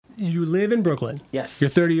you live in Brooklyn. Yes. You're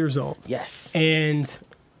 30 years old. Yes. And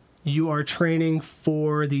you are training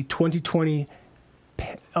for the 2020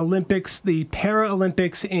 Olympics, the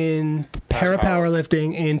Paralympics in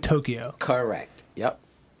para-powerlifting in Tokyo. Correct. Yep.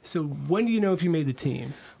 So when do you know if you made the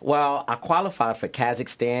team? Well, I qualified for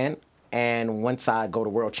Kazakhstan, and once I go to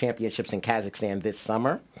World Championships in Kazakhstan this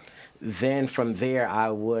summer, then from there I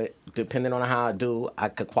would, depending on how I do, I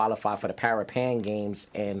could qualify for the Para-Pan Games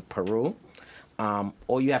in Peru.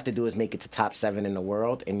 All you have to do is make it to top 7 in the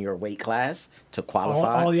world in your weight class to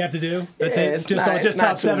qualify. All you have to do? That's yeah, it? It's Just, not, just it's top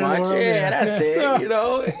not 7 in much. the world? Yeah, that's it. You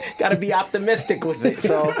know, got to be optimistic with it.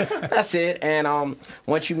 So that's it. And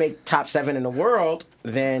once you make top 7 in the world,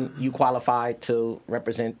 then you qualify to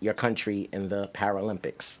represent your country in the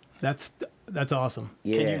Paralympics. That's awesome.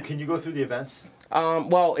 Yeah. Can you go through the events?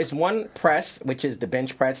 Well, it's one press, which is the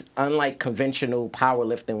bench press. Unlike conventional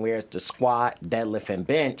powerlifting, where it's the squat, deadlift, and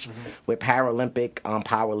bench, with Paralympic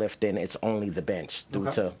powerlifting, it's only the bench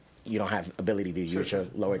due to you don't have ability to use your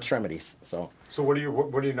lower extremities. So what are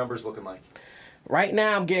your numbers looking like? Right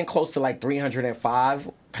now, I'm getting close to like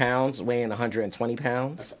 305 pounds, weighing 120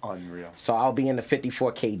 pounds. That's unreal. So I'll be in the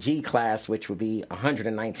 54 kg class, which would be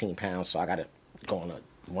 119 pounds. So I got to go on a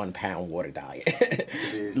 1 pound water diet,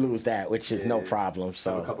 lose that, which is no problem.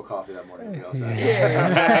 So have a cup of coffee that morning.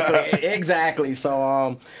 yeah, exactly.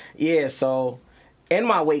 So so in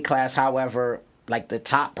my weight class, however, like the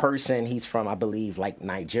top person, he's from, I believe, like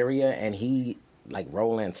Nigeria, and he like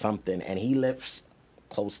rolling something, and he lifts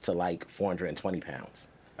close to like 420 pounds.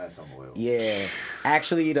 That's unbelievable. Yeah,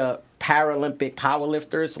 actually, the Paralympic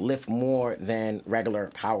powerlifters lift more than regular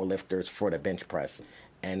powerlifters for the bench press.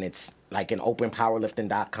 And it's like in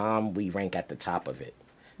openpowerlifting.com, we rank at the top of it.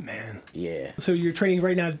 Man. Yeah. So you're training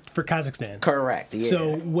right now for Kazakhstan? Correct, yeah.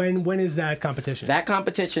 So when is that competition? That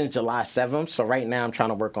competition is July 7th. So right now I'm trying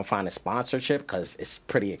to work on finding sponsorship because it's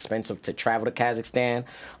pretty expensive to travel to Kazakhstan.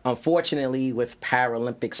 Unfortunately, with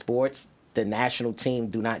Paralympic sports, the national team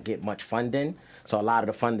do not get much funding. So a lot of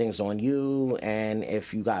the funding's on you. And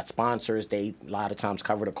if you got sponsors, they a lot of times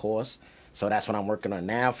cover the cost. So that's what I'm working on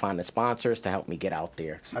now, finding sponsors to help me get out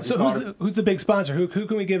there. So who's the big sponsor? Who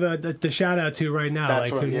can we give the shout out to right now?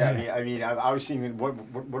 That's what, yeah. I was thinking, what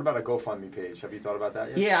about a GoFundMe page? Have you thought about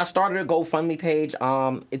that yet? Yeah, I started a GoFundMe page.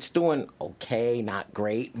 It's doing okay, not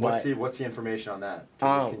great. What's the information on that?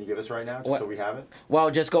 Can you give us right now, just so we have it?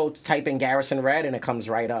 Well, just go type in Garrison Red and it comes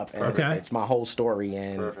right up. And it's my whole story,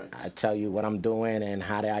 and I tell you what I'm doing and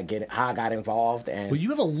how I got involved. And well,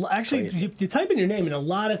 you have you type in your name and a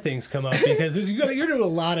lot of things come up. Because you're doing a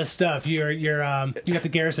lot of stuff. You got the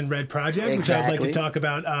Garrison Red Project, which I'd like to talk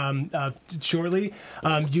about shortly.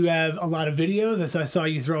 You have a lot of videos. I saw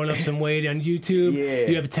you throwing up some weight on YouTube. Yeah.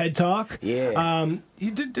 You have a TED Talk. Yeah.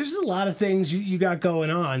 There's a lot of things you got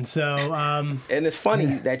going on. So and it's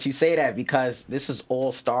funny that you say that because this has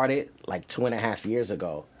all started like 2.5 years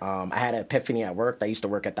ago. I had an epiphany at work. I used to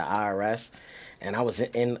work at the IRS, and I was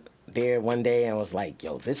in there one day and was like,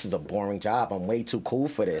 yo, this is a boring job. I'm way too cool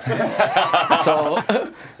for this. So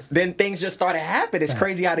then things just started happening. It's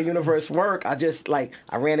crazy how the universe works. I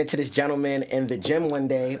ran into this gentleman in the gym one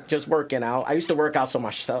day just working out. I used to work out so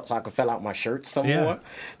I could fill out my shirt some more.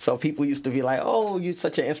 So people used to be like, oh, you're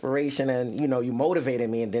such an inspiration and, you motivated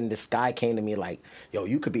me. And then this guy came to me like, yo,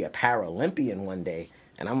 you could be a Paralympian one day.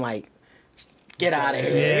 And I'm like, get out of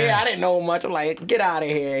here. Yeah, I didn't know much. I'm like, get out of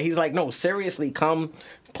here. He's like, no, seriously, come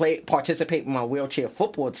participate in my wheelchair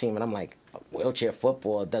football team. And I'm like, wheelchair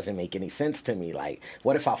football doesn't make any sense to me. Like,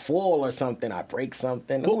 what if I fall or something? I break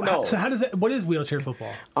something? Who knows? So what is wheelchair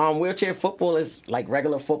football? Wheelchair football is like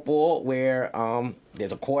regular football where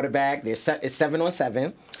there's a quarterback. It's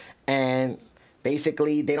 7-on-7. And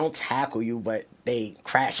basically, they don't tackle you, but they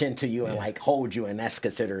crash into you and like hold you. And that's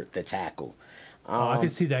considered the tackle. I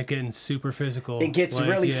could see that getting super physical. It gets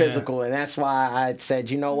really physical, and that's why I said,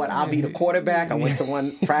 you know what, I'll be the quarterback. I went to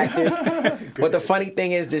one practice. But the funny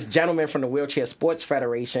thing is, this gentleman from the Wheelchair Sports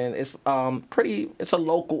Federation is it's a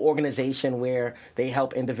local organization where they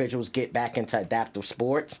help individuals get back into adaptive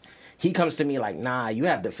sports. He comes to me like, nah, you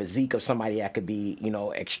have the physique of somebody that could be,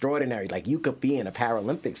 extraordinary. Like, you could be in the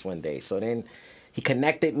Paralympics one day. So then he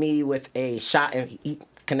connected me with a shot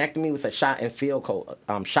and field coach,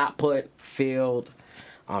 shot put, field,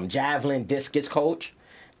 javelin, discus coach,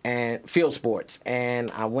 and field sports. And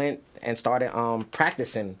I went and started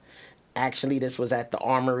practicing. Actually, this was at the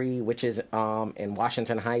Armory, which is in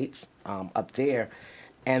Washington Heights, up there.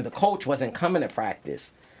 And the coach wasn't coming to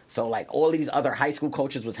practice. So, like, all these other high school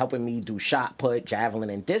coaches was helping me do shot put, javelin,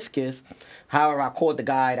 and discus. However, I called the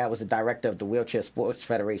guy that was the director of the Wheelchair Sports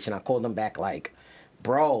Federation. I called him back, like,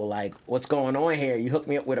 bro, like, what's going on here? You hooked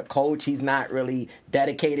me up with a coach. He's not really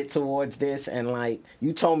dedicated towards this. And, like,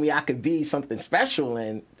 you told me I could be something special,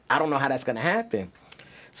 and I don't know how that's going to happen.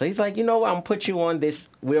 So he's like, you know what? I'm going to put you on this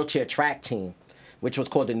wheelchair track team, which was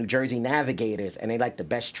called the New Jersey Navigators. And they like the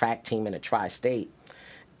best track team in the tri-state.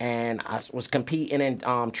 And I was competing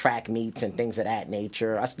in track meets and things of that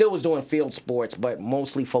nature. I still was doing field sports, but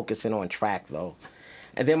mostly focusing on track, though.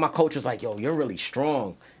 And then my coach was like, yo, you're really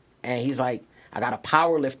strong. And he's like, I got a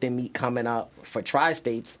powerlifting meet coming up for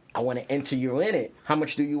tri-states. I want to enter you in it. How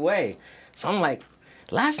much do you weigh? So I'm like,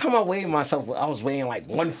 last time I weighed myself, I was weighing like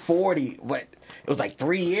 140, but it was like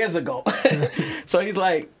 3 years ago. So he's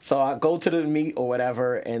like, so I go to the meet or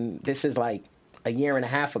whatever, and this is like a year and a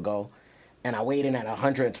half ago, and I weighed in at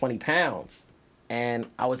 120 pounds. And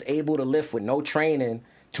I was able to lift with no training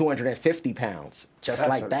 250 pounds, just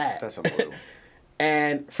like that. That's unbelievable.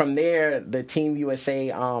 And from there, the Team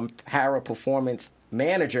USA para performance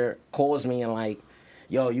manager calls me and like,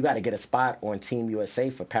 yo, you got to get a spot on Team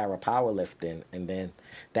USA for para powerlifting. And then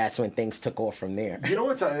that's when things took off from there. You know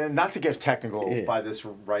what's, not to get technical by this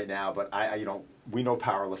right now, but we know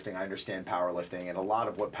powerlifting. I understand powerlifting, and a lot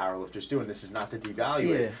of what powerlifters do, and this is not to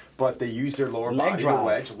devalue it, but they use their lower body to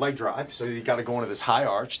wedge, leg drive. So you got to go into this high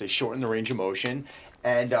arch. They shorten the range of motion,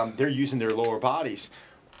 and they're using their lower bodies.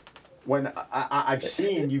 When I've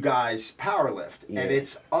seen you guys powerlift, and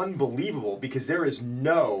it's unbelievable because there is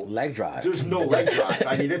no leg drive. There's no leg drive.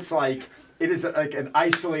 I mean, it's like it is like an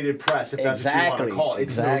isolated press, if that's what you want to call it.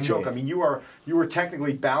 It's no joke. I mean, you are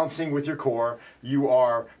technically balancing with your core. You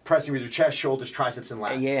are pressing with your chest, shoulders, triceps, and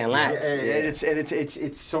lats. Yeah, and lats. And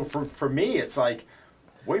it's so for me, it's like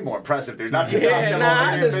way more impressive, dude. Not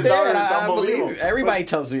I understand. I believe everybody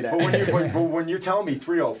tells me that. But when you're telling me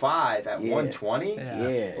 305 at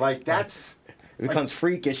 120, like that's it becomes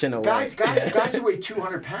freakish in a way. Guys who weigh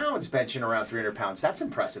 200 pounds benching around 300 pounds. That's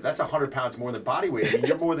impressive. That's 100 pounds more than body weight. I mean,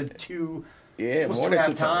 you're more than two. Yeah, more than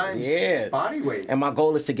 2.5 times body weight. And my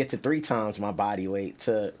goal is to get to 3 times my body weight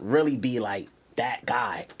to really be like that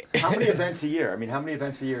guy. How many events a year? I mean, how many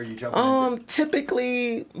events a year are you jumping into?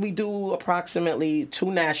 Typically, we do approximately 2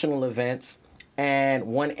 national events and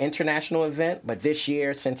 1 international event. But this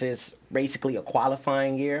year, since it's basically a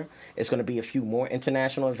qualifying year, it's going to be a few more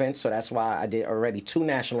international events. So that's why I did already 2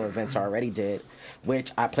 national events I already did,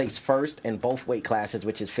 which I placed first in both weight classes,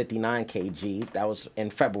 which is 59 kg. That was in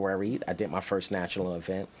February. I did my first national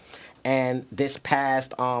event. And this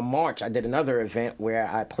past March, I did another event where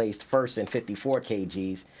I placed first in 54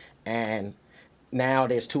 kgs. And now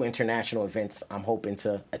there's 2 international events I'm hoping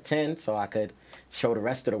to attend so I could show the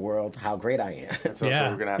rest of the world how great I am. So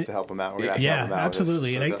we're going to have to help them out. We're gonna have to help them out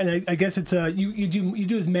absolutely. And I guess it's you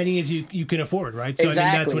do as many as you can afford, right? So exactly,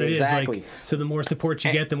 I mean, that's what it is. Exactly. Like, so the more support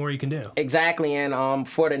you get, the more you can do. Exactly. And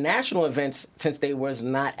for the national events, since they was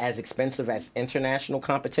not as expensive as international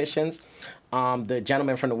competitions, the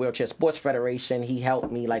gentleman from the Wheelchair Sports Federation, he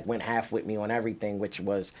helped me, like went half with me on everything, which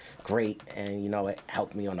was great. And, it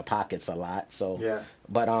helped me on the pockets a lot. So,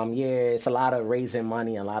 but it's a lot of raising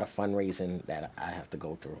money, a lot of fundraising that I have to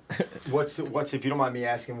go through. What's if you don't mind me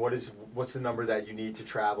asking, what's the number that you need to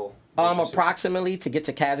travel? Approximately to get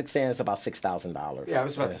to Kazakhstan, it's about $6,000. Yeah, I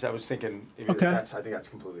was about to say, I was thinking, I think that's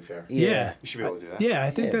completely fair. Yeah. You should be able to do that. Yeah, I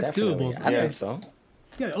think that's definitely. doable. I think so.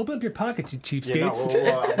 Yeah, open up your pockets, you cheapskates.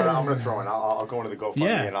 Yeah, I'm going to throw in. I'll go into the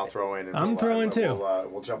GoFundMe and I'll throw in. And I'm throwing too.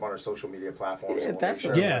 We'll jump on our social media platforms. Yeah, definitely. Make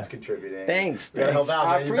sure everyone's contributing. Thanks. Help out,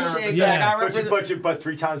 I appreciate that. But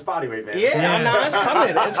 3 times body weight, man. Yeah, no, it's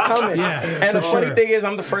coming. It's coming. Yeah, and the funny thing is,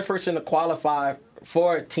 I'm the first person to qualify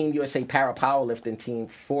for Team USA Para Powerlifting team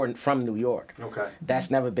from New York. Okay.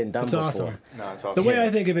 That's never been done before. Awesome. No, it's awesome. The way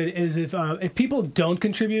I think of it is if people don't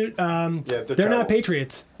contribute, they're not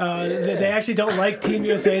patriots. They actually don't like Team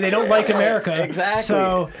USA. They don't like America. Exactly.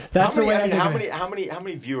 So that's the way I think of it. How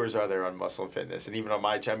many viewers are there on Muscle and Fitness? And even on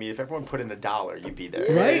my channel, I mean, if everyone put in $1, you'd be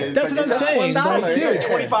there. Right? That's what I'm saying. $1. Dude,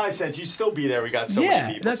 25 cents, you'd still be there. We got so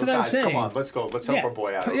many people. That's what I'm saying. Come on, let's go. Let's help our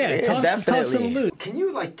boy out. Toss some loot. Can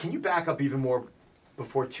you back up even more?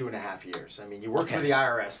 Before 2.5 years. I mean, you worked for the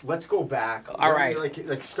IRS. Let's go back. All right.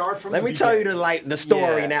 Like start from. Let me tell you the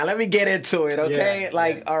story now. Let me get into it,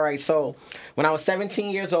 okay? All right. So when I was 17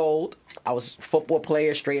 years old, I was a football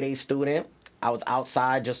player, straight A student. I was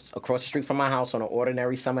outside just across the street from my house on an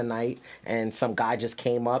ordinary summer night, and some guy just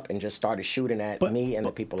came up and just started shooting at me and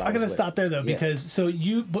the people I was with. I gotta stop there though, because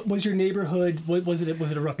was your neighborhood? Was it a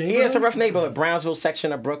rough neighborhood? Yeah, it's a rough neighborhood, Brownsville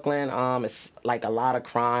section of Brooklyn. It's like a lot of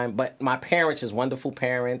crime, but my parents is wonderful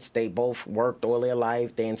parents. They both worked all their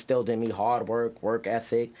life. They instilled in me hard work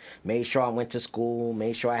ethic. Made sure I went to school.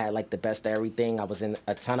 Made sure I had like the best of everything. I was in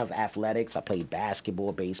a ton of athletics. I played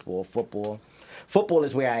basketball, baseball, football. football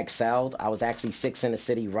is where I excelled. I was actually 6th in the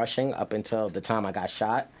city rushing up until the time I got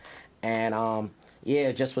shot. And yeah,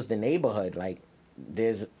 it just was the neighborhood. Like,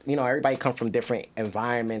 there's, everybody come from different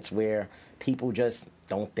environments where people just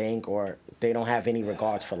don't think, or they don't have any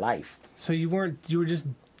regards for life. So you were just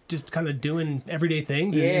kind of doing everyday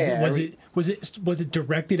things? Yeah. Was it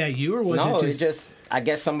directed at you, or was no, it just... No, I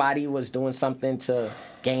guess somebody was doing something to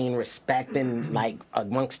gain respect and, like,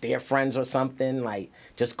 amongst their friends or something, like,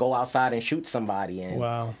 just go outside and shoot somebody. And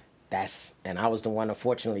wow. And I was the one,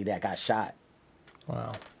 unfortunately, that got shot.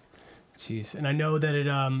 Wow. Jeez. And I know that it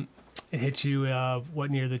hit you,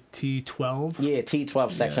 near the T12? Yeah,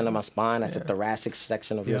 T12 section of my spine. That's the thoracic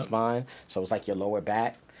section of your spine. So it's like your lower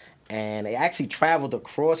back. And it actually traveled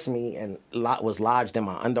across me and was lodged in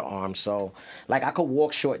my underarm. So, like, I could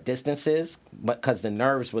walk short distances, but because the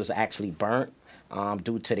nerves was actually burnt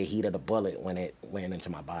due to the heat of the bullet when it went into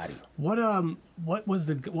my body. What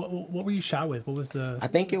were you shot with? What was the? I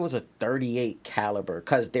think it was a .38 caliber,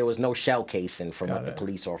 because there was no shell casing from what the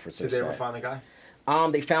police officer said. Did they ever find the guy?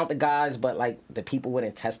 They found the guys, but, like, the people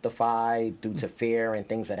wouldn't testify due to fear and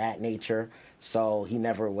things of that nature. So he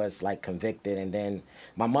never was, like, convicted. And then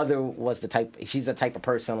my mother was she's the type of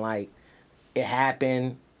person, like, it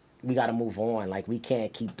happened, we got to move on. Like, we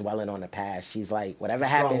can't keep dwelling on the past. She's like, whatever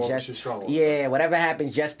happens whatever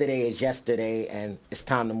happens yesterday is yesterday, and it's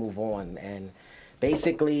time to move on. And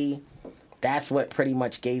basically, that's what pretty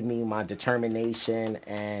much gave me my determination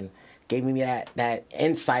and gave me that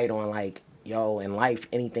insight on, like, yo, in life,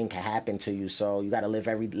 anything can happen to you. So you got to live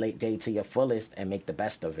every day to your fullest and make the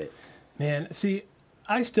best of it. Man, see,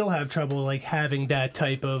 I still have trouble, like, having that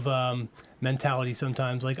type of mentality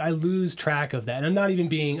sometimes. Like, I lose track of that. And I'm not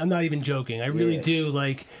even joking. I really do,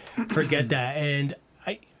 like, forget that. And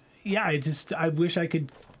I wish I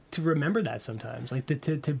could to remember that sometimes. Like,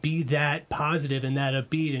 to be that positive and that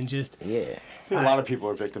upbeat and just... Yeah. I think a lot of people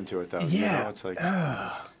are victim to it, though. Yeah. It's like...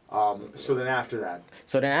 So then after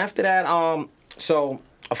that,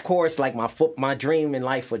 of course, like, my dream in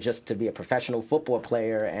life was just to be a professional football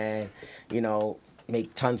player and,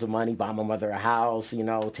 make tons of money, buy my mother a house,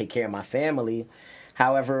 take care of my family.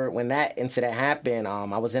 However, when that incident happened,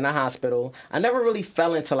 I was in a hospital. I never really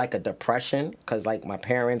fell into, like, a depression because, like, my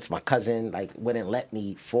parents, my cousin, like, wouldn't let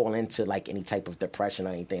me fall into, like, any type of depression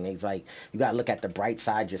or anything. It's like, you got to look at the bright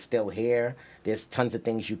side. You're still here. There's tons of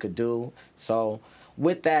things you could do. So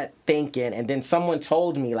with that thinking, and then someone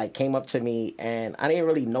told me, like, came up to me, and I didn't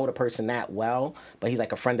really know the person that well, but he's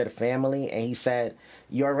like a friend of the family, and he said,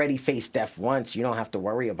 you already faced death once. You don't have to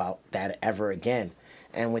worry about that ever again.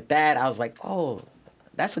 And with that, I was like, oh,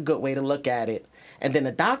 that's a good way to look at it. And then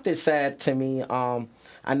the doctor said to me,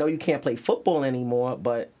 I know you can't play football anymore,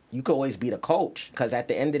 but you could always be the coach. Because at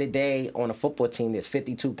the end of the day, on a football team, there's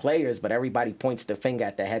 52 players, but everybody points the finger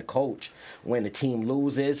at the head coach. When the team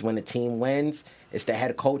loses, when the team wins, it's the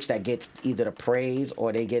head coach that gets either the praise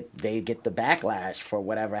or they get the backlash for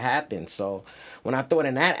whatever happened. So when I thought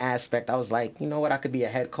in that aspect, I was like, you know what, I could be a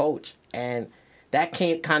head coach. And that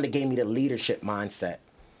kind of gave me the leadership mindset.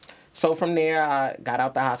 So from there, I got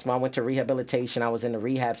out the hospital. I went to rehabilitation. I was in the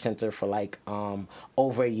rehab center for like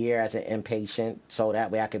over a year as an inpatient, so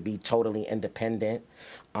that way I could be totally independent.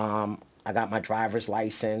 I got my driver's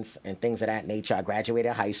license and things of that nature. I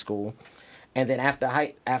graduated high school. And then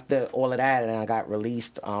after all of that, and I got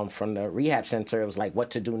released from the rehab center, it was like, what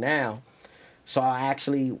to do now? So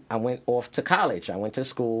I went off to college. I went to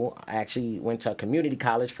school. I actually went to a community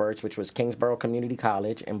college first, which was Kingsborough Community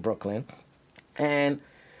College in Brooklyn. And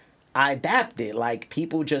I adapted. Like,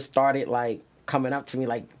 people just started, like, coming up to me,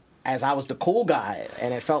 like, as I was the cool guy.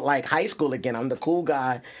 And it felt like high school again. I'm the cool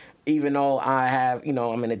guy, even though I have,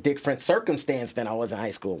 I'm in a different circumstance than I was in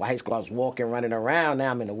high school. High school, I was walking, running around.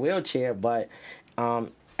 Now I'm in a wheelchair. But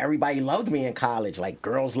everybody loved me in college. Like,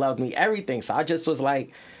 girls loved me, everything. So I just was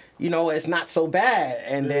like, it's not so bad.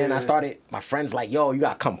 And then I started, my friends like, yo, you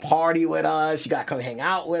got to come party with us. You got to come hang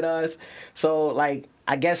out with us. So, like,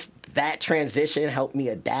 I guess that transition helped me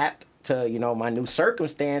adapt to, my new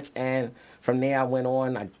circumstance. And from there, I went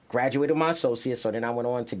on, I graduated my associate's. So then I went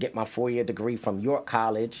on to get my 4-year degree from York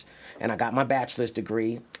College. And I got my bachelor's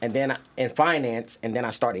degree. And then in finance. And then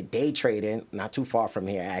I started day trading, not too far from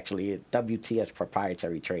here, actually, at WTS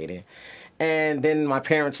Proprietary Trading. And then my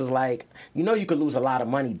parents was like, you could lose a lot of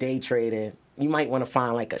money day trading. You might want to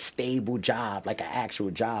find, like, a stable job, like an actual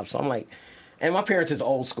job. So I'm like, and my parents is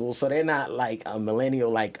old school, so they're not like a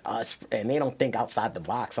millennial like us, and they don't think outside the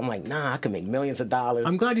box. I'm like, nah, I can make millions of dollars.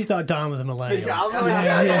 I'm glad you thought Don was a millennial. Shut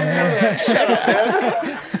up,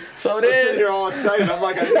 man. So then you're all excited. I'm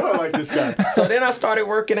like, I know I like this guy. So then I started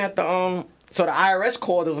working at the So the IRS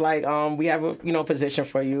called. It was like, we have a position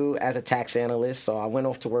for you as a tax analyst. So I went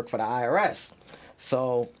off to work for the IRS.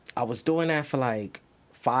 So I was doing that for like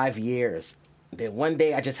 5 years. Then one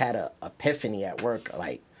day I just had an epiphany at work.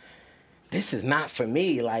 Like, this is not for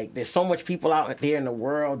me. Like, there's so much people out there in the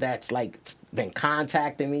world that's like been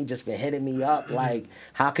contacting me, just been hitting me up. Like,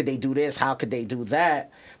 how could they do this? How could they do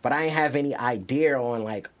that? But I didn't have any idea on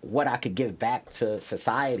like what I could give back to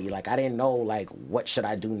society. Like, I didn't know like what should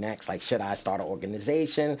I do next. Like, should I start an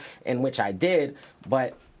organization? In which I did,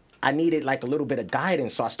 but I needed like a little bit of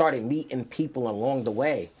guidance. So I started meeting people along the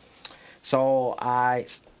way. So I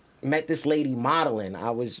met this lady modeling.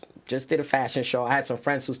 Just did a fashion show. I had some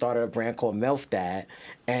friends who started a brand called MILF Dad,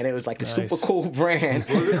 and it was like a super cool brand.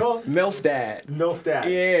 What was it called? MILF Dad. MILF Dad.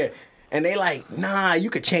 Yeah. And they like, nah, you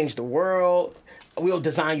could change the world. We'll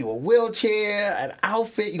design you a wheelchair, an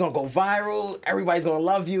outfit. You're going to go viral. Everybody's going to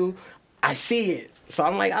love you. I see it. So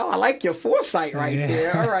I'm like, oh, I like your foresight right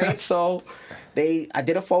there. All right. So I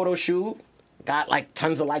did a photo shoot, got like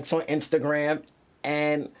tons of likes on Instagram,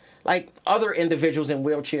 and like other individuals in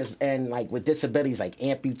wheelchairs and like with disabilities, like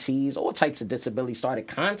amputees, all types of disabilities started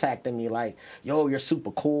contacting me like, yo, you're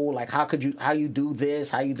super cool. Like, how you do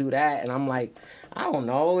this? How you do that? And I'm like, I don't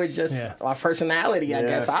know. It's just my personality, I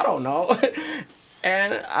guess. I don't know.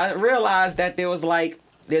 And I realized that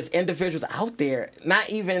there's individuals out there, not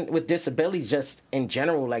even with disabilities, just in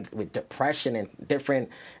general, like with depression and different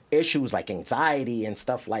issues like anxiety and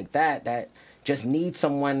stuff like that just need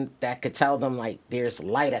someone that could tell them like there's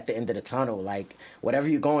light at the end of the tunnel. Like, whatever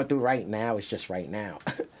you're going through right now is just right now.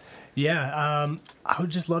 Yeah, I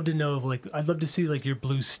would just love to know, like, I'd love to see, like, your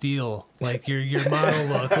blue steel, like, your model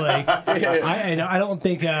look, like, I don't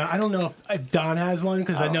think, I don't know if Don has one,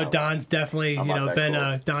 because I know Don's definitely,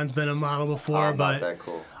 Don's been a model before, but that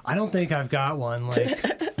cool. I don't think I've got one, like,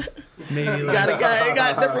 maybe, you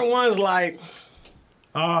got different ones, like,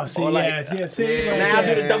 oh, see, see. Like, now I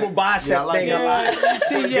do the double bicep thing a lot.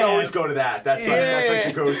 See, you always go to that. That's like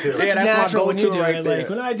the go-to. Yeah, that's my go-to right there. Like,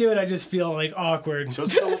 when I do it, I just feel, like, awkward. Show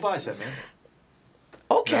us the double bicep, man.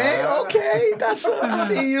 Okay. I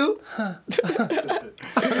see you.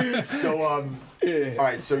 So, all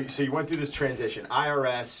right, so you went through this transition.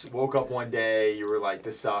 IRS, woke up one day, you were like,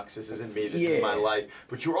 this sucks, this isn't me, this is my life.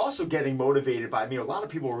 But you were also getting motivated by me. A lot of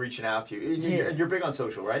people were reaching out to you. And you're big on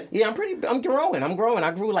social, right? Yeah, I'm growing.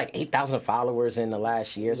 I grew like 8,000 followers in the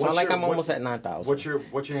last year. So I'm almost at 9,000. What's your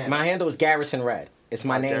handle? My handle is Garrison Red. It's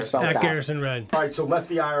my name spelled out. Garrison Red. All right, so left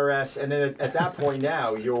the IRS, and then at that point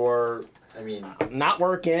now, you're... not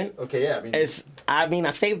working. Okay, yeah.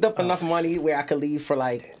 I saved up enough money where I could leave for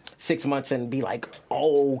like 6 months and be like,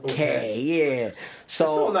 okay. Yeah. So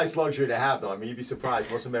it's still a nice luxury to have, though. I mean, you'd be surprised.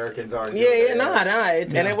 Most Americans aren't.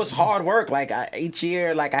 And it was hard work. Like each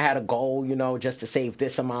year, like I had a goal, just to save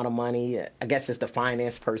this amount of money. I guess it's the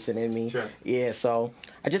finance person in me. Sure. Yeah. So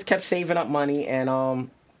I just kept saving up money, and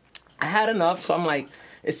I had enough. So I'm like,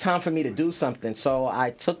 it's time for me to do something. So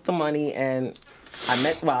I took the money and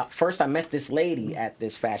first I met this lady at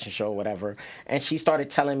this fashion show or whatever, and she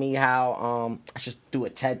started telling me how I should do a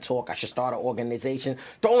TED Talk, I should start an organization,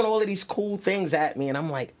 throwing all of these cool things at me, and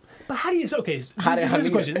I'm like... But how do you... Okay, here's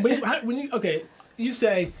a question. You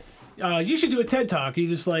say, you should do a TED Talk, you're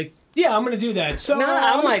just like, yeah, I'm going to do that. So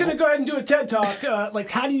I'm just going to go ahead and do a TED Talk. Like,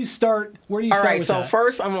 how do you start? Where do you start with that? All right, so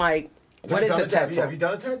first I'm like, what is a TED Talk? Have you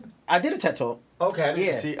done a TED? I did a TED Talk. Okay,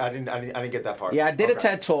 I didn't get that part. Yeah, I did a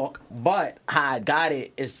TED Talk, but how I got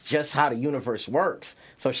it is just how the universe works.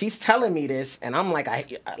 So she's telling me this, and I'm like I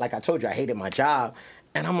told you, I hated my job,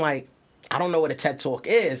 and I'm like, I don't know what a TED Talk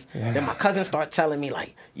is. Yeah. Then my cousin started telling me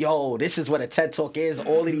like, yo, this is what a TED Talk is.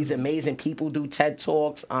 All of these amazing people do TED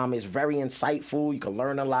Talks. It's very insightful. You can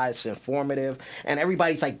learn a lot. It's informative. And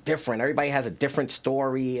everybody's like different. Everybody has a different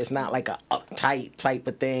story. It's not like a uptight type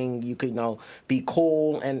of thing. You could, be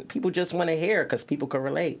cool. And people just want to hear because people can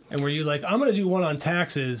relate. And were you like, I'm going to do one on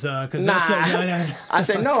taxes? I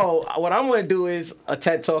said, no, what I'm going to do is a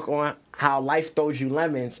TED Talk on how life throws you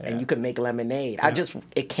lemons and you can make lemonade. Yeah.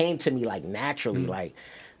 It came to me like naturally, like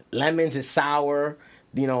lemons is sour.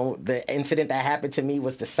 The incident that happened to me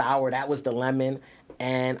was the sour, that was the lemon.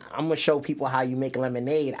 And I'm going to show people how you make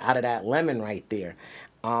lemonade out of that lemon right there.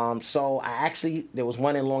 So there was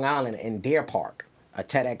one in Long Island in Deer Park, a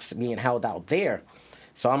TEDx being held out there.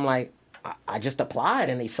 So I'm like, I just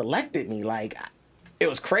applied and they selected me. Like, it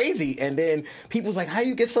was crazy. And then people's like, how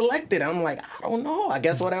you get selected? I'm like, I don't know. I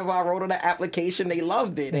guess whatever I wrote on the application, they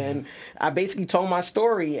loved it. And I basically told my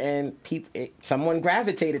story and someone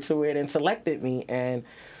gravitated to it and selected me. And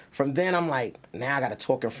from then I'm like, now I got to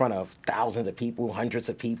talk in front of thousands of people, hundreds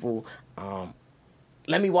of people.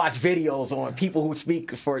 let me watch videos on people who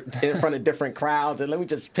speak in front of different crowds, and let me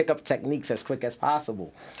just pick up techniques as quick as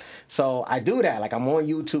possible. So I do that. Like, I'm on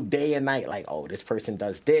YouTube day and night. Like, oh, this person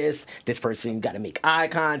does this. This person, you got to make eye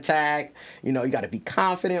contact. You know, you got to be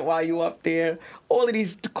confident while you're up there. All of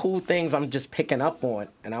these cool things I'm just picking up on.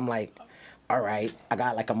 And I'm like, all right, I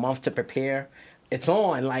got like a month to prepare. It's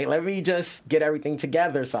on. Like, let me just get everything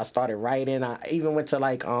together. So I started writing. I even went to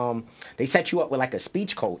like, they set you up with like a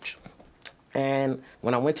speech coach. And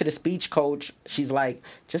when I went to the speech coach, she's like,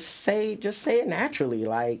 just say it naturally.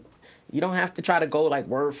 Like, you don't have to try to go like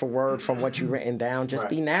word for word from what you've written down. Just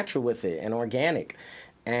be natural with it and organic.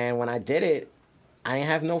 And when I did it, I didn't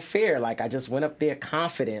have no fear. Like, I just went up there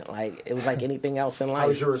confident. Like, it was like anything else in life. How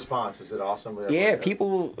was your response? Was it awesome? Yeah,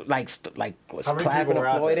 people was clapping,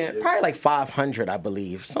 applauding. Probably like 500, I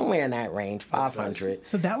believe. Somewhere in that range, 500. Nice.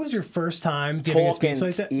 So that was your first time giving a speech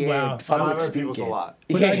like that? Yeah, wow. 500 people's a lot.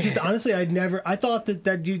 But I thought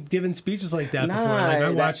that you'd given speeches like that before. Like,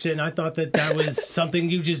 I watched it and I thought that was something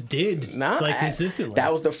you just did, consistently.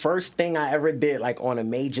 That was the first thing I ever did, like, on a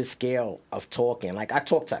major scale of talking. Like, I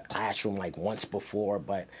talked to a classroom like once before,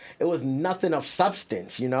 but it was nothing of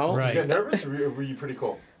substance, you know? Right. Did you get nervous, or were you pretty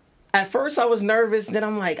cool? At first, I was nervous. Then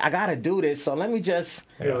I'm like, I gotta do this, so let me just...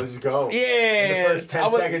 Yeah, let's go. Yeah. In the first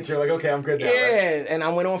 10 seconds, you're like, okay, I'm good now, right? And I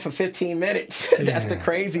went on for 15 minutes. That's the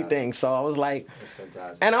crazy thing. So I was like... That's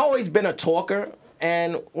fantastic. And I've always been a talker,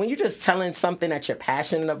 and when you're just telling something that you're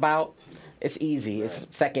passionate about, it's easy. It's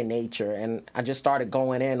second nature. And I just started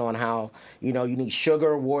going in on how, you know, you need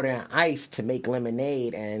sugar, water, and ice to make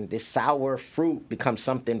lemonade. And this sour fruit becomes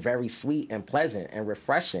something very sweet and pleasant and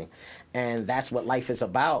refreshing. And that's what life is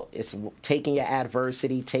about. It's taking your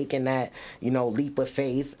adversity, taking that, you know, leap of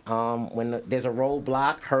faith. When there's a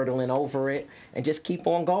roadblock, hurdling over it, and just keep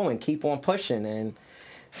on going, keep on pushing. And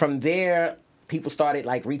from there, people started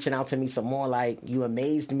like reaching out to me some more, like, you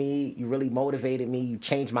amazed me, you really motivated me, you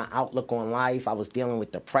changed my outlook on life. I was dealing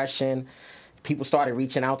with depression. People started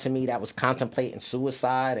reaching out to me that was contemplating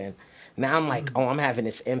suicide, and now I'm like, oh, I'm having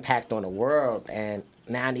this impact on the world, and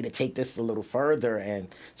now I need to take this a little further. And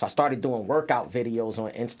so I started doing workout videos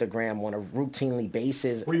on Instagram on a routinely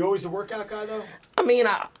basis. Were you always a workout guy, though? I mean,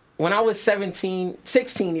 when I was 16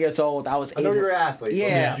 years old, I was I know you're an athlete.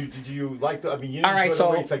 Yeah. Did you like the, I mean, you didn't all right, go to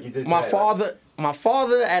so the weights like you did my today,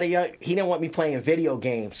 father at a young, he didn't want me playing video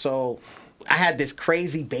games, so I had this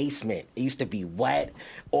crazy basement. It used to be wet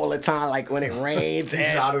all the time, like when it rains.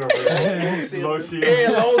 And not in a low ceiling. Yeah,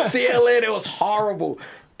 low ceiling. It was horrible.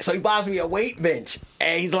 So he buys me a weight bench,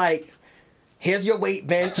 and he's like, here's your weight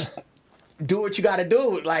bench. Do what you got to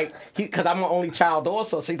do. Like, because I'm an only child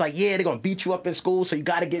also. So he's like, yeah, they're going to beat you up in school, so you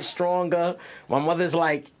got to get stronger. My mother's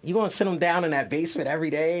like, you going to sit them down in that basement every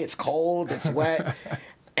day? It's cold, it's wet.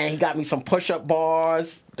 And he got me some push-up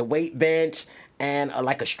bars, the weight bench, and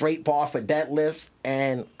like a straight bar for deadlifts.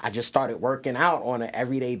 And I just started working out on an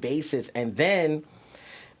everyday basis. And then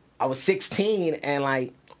I was 16, and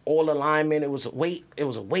like all the linemen, it was a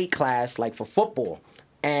weight class like for football.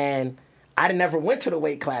 And I never went to the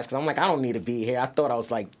weight class because I'm like, I don't need to be here. I thought I was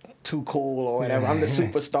like too cool or whatever. I'm the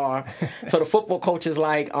superstar. So the football coach is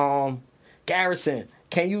like, Garrison,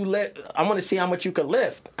 can you lift? I want to see how much you could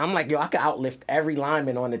lift. I'm like, yo, I could outlift every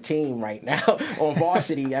lineman on the team right now on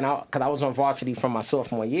varsity, and because I was on varsity from my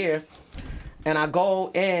sophomore year. And I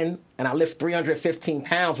go in and I lift 315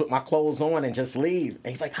 pounds with my clothes on and just leave.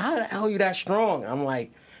 And he's like, how the hell are you that strong? I'm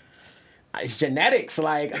like, it's genetics.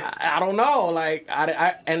 Like, I don't know. Like,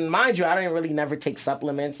 and mind you, I didn't really never take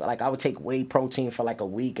supplements. Like, I would take whey protein for like a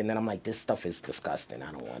week, and then I'm like, this stuff is disgusting.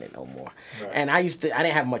 I don't want it no more. Right. And I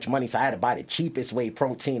didn't have much money, so I had to buy the cheapest whey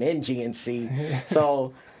protein in GNC.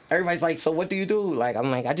 So everybody's like, so what do you do? Like, I'm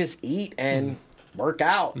like, I just eat and work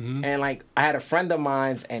out. And like, I had a friend of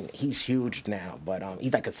mine, and he's huge now, but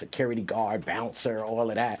he's like a security guard, bouncer, all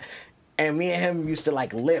of that. And me and him used to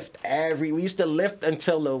like lift we used to lift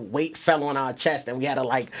until the weight fell on our chest, and we had to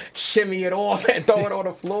like shimmy it off and throw it on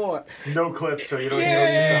the floor. No clips, so you don't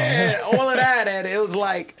know all of that. And it was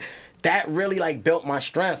like, that really like built my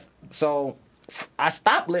strength. So I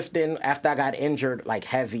stopped lifting after I got injured, like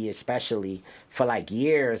heavy especially, for like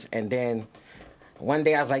years. And then one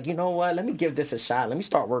day I was like, you know what, let me give this a shot. Let me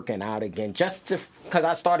start working out again, because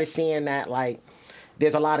I started seeing that like,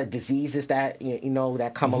 there's a lot of diseases that, you know,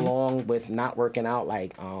 that come along with not working out,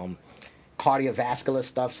 like cardiovascular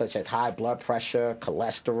stuff such as high blood pressure,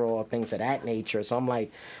 cholesterol, things of that nature. So I'm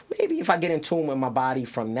like, maybe if I get in tune with my body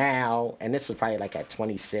from now, and this was probably like at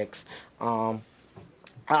 26, I'll,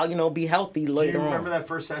 you know, be healthy later on. Do you remember that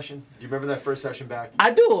first session? Do you remember that first session back?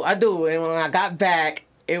 I do. And when I got back,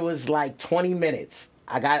 it was like 20 minutes.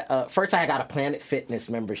 First I got a Planet Fitness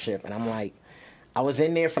membership, and I'm like, I was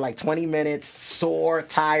in there for like 20 minutes, sore,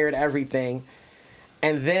 tired, everything.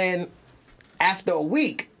 And then after a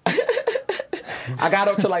week, I got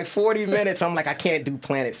up to like 40 minutes. I'm like, I can't do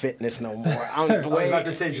Planet Fitness no more. I was about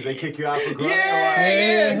to say, did they kick you out for growing?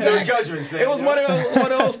 Yeah. No judgments, man. It was one of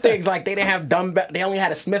those things. Like, they didn't have dumbbell. They only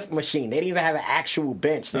had a Smith machine. They didn't even have an actual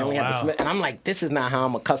bench. They only had the Smith. And I'm like, this is not how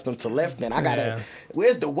I'm accustomed to lifting. I gotta.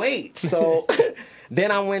 Where's the weight? So. Then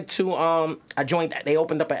I went to, I joined, they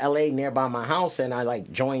opened up in LA nearby my house, and I like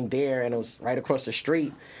joined there, and it was right across the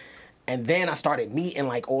street. And then I started meeting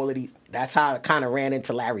like all of these, that's how I kind of ran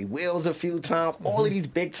into Larry Wheels a few times. All of these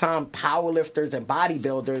big time powerlifters and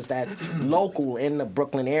bodybuilders that's local in the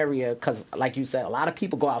Brooklyn area. Because like you said, a lot of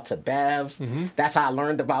people go out to Bev's. That's how I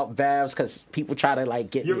learned about Bev's, because people try to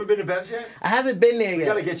like get You ever been to Bev's yet? I haven't been there yet. We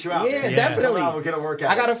got to get you out. Yeah, definitely. We'll get a workout.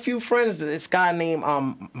 I got a few friends. This guy named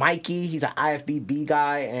Mikey. He's an IFBB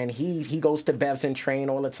guy, and he goes to Bev's and train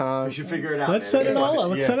all the time. We should figure it out. Let's set it all up.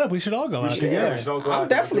 Let's set it up. We should all go out together. We should all go out. I'm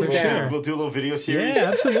definitely down. We'll do a little video series.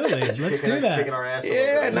 Yeah, absolutely. Let's do that. Kicking our ass.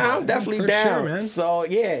 Yeah, I'm definitely For down. sure, man. So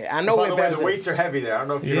yeah, I know By where the way, Bev's the weights are heavy there. I don't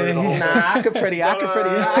know if you heard the whole. Nah, I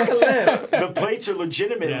can live. The plates are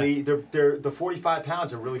legitimately they're the 45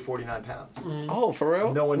 pounds are really 49 pounds. Oh, for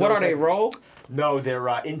real? No one what knows are they, that. Rogue? No, they're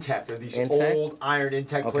Intech. They're these Intech? old iron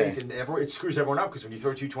Intech plates, and it screws everyone up because when you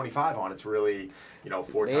throw 225 on, it's really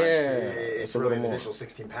 4 times. It's really an additional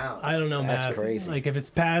 16 pounds. I don't know, That's Matt. crazy. Like if it's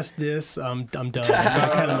past this, I'm done.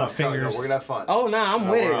 I'm kind of my fingers. We're gonna have fun. Oh, nah, I'm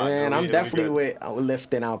with it, man. I'm definitely with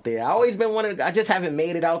lifting out there. I always been I just haven't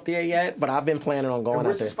made it out there yet, but I've been planning on going out there.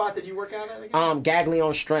 Where's the spot that you work out at again?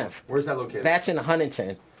 Gaglione Strength. Where's that located? That's in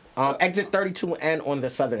Huntington. Exit 32N on the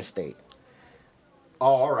Southern State.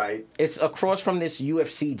 Oh, all right. It's across from this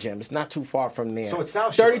UFC gym. It's not too far from there. So it's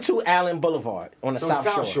South Shore. 32 Allen Boulevard on the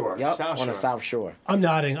South Shore. Yep, on the South Shore. I'm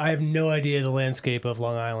nodding. I have no idea the landscape of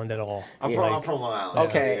Long Island at all. I'm from Long Island.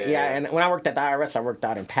 Okay, yeah, and when I worked at the IRS, I worked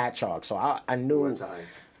out in Patchogue, so I knew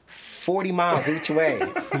 40 miles each way.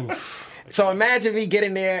 So imagine me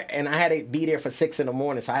getting there, and I had to be there for 6 in the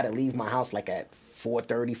morning, so I had to leave my house like at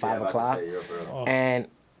 4:30, 5 o'clock. And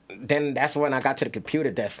then that's when I got to the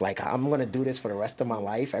computer desk. Like, I'm gonna do this for the rest of my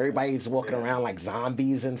life. Everybody's walking around like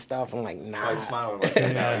zombies and stuff. I'm like, nah.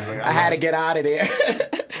 I had to get out of there.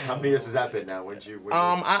 How many years has that been now?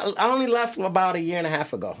 I only left about 1.5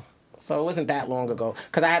 years ago, so it wasn't that long ago.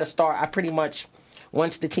 Cause I had to start. I pretty much,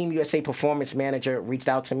 once the Team USA performance manager reached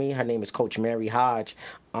out to me, her name is Coach Mary Hodge.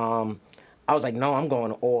 I was like, no, I'm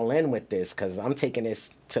going all in with this because I'm taking this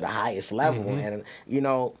to the highest level, and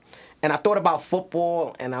And I thought about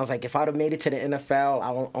football, and I was like, if I'd have made it to the NFL, I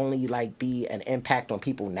won't only like be an impact on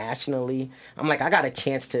people nationally. I'm like, I got a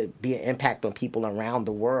chance to be an impact on people around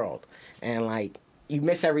the world. And like, you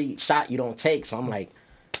miss every shot you don't take. So I'm like,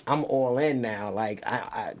 I'm all in now. Like,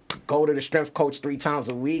 I go to the strength coach 3 times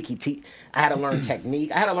a week. I had to learn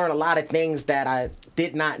technique. I had to learn a lot of things that I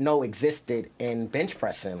did not know existed in bench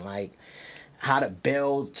pressing. Like, how to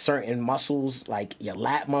build certain muscles, like your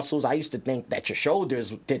lat muscles. I used to think that your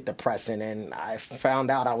shoulders did the pressing, and I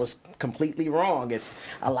found out I was completely wrong. It's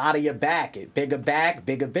a lot of your back, bigger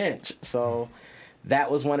bench. So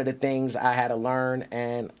that was one of the things I had to learn,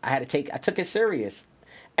 and I took it serious.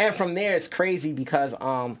 And from there, it's crazy because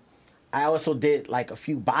I also did like a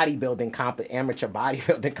few amateur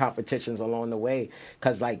bodybuilding competitions along the way,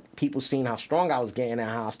 because like people seen how strong I was getting and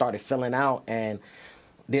how I started filling out, and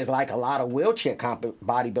there's like a lot of wheelchair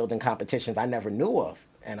bodybuilding competitions I never knew of.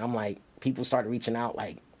 And I'm like, people started reaching out,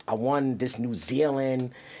 like, I won this New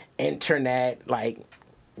Zealand internet, like,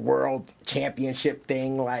 world championship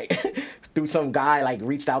thing, like, through some guy, like,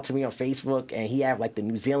 reached out to me on Facebook, and he had, like, the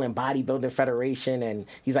New Zealand Bodybuilding Federation, and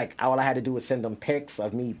he's like, all I had to do was send him pics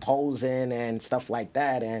of me posing and stuff like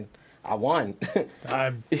that, and I won.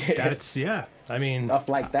 Yeah. I mean... Stuff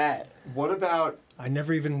like that. What about... I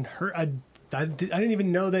never even heard... I didn't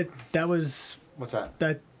even know that was... What's that?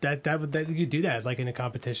 That you could do that, like in a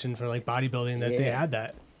competition for like bodybuilding, that they had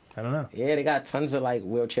that. I don't know. Yeah, they got tons of like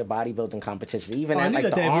wheelchair bodybuilding competitions. Even at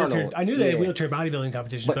like the Arnold. I knew they had wheelchair bodybuilding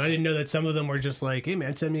competitions, but I didn't know that some of them were just like, hey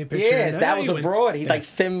man, send me a picture. Yes, that was abroad. He like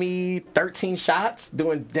sent me 13 shots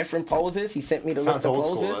doing different poses. He sent me the list of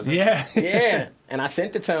poses. Yeah. And I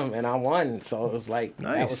sent it to him, and I won. So it was like,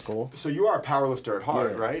 that was cool. So you are a powerlifter at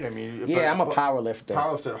heart, right? I mean, I'm a powerlifter.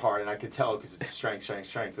 Powerlifter at heart, and I could tell because it's strength,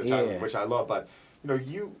 which I love. But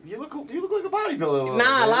you look like a bodybuilder.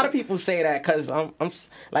 Nah, a lot of people say that because I'm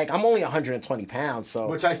only 120 pounds, so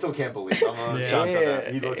which I still can't believe. I'm shocked at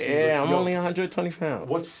that. He looks I'm only 120 pounds.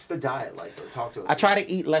 What's the diet like? Talk to us. I try to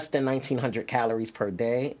eat less than 1,900 calories per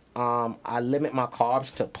day. I limit my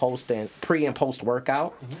carbs to pre and post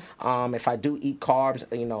workout. Mm-hmm. If I do eat carbs,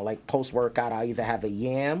 like post workout, I either have a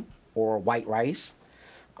yam or white rice.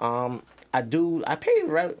 I pay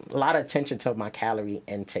a lot of attention to my calorie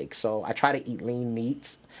intake. So I try to eat lean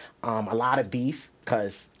meats, a lot of beef,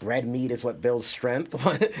 because red meat is what builds strength.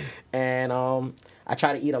 And I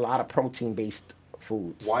try to eat a lot of protein-based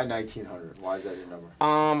foods. Why 1,900? Why is that your number?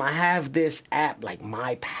 I have this app like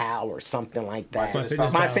MyPal or something like that.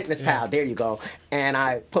 MyFitnessPal. Yeah. There you go. And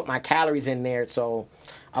I put my calories in there. So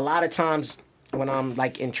a lot of times when I'm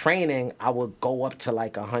like in training, I would go up to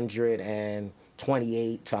like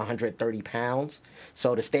 128 to 130 pounds.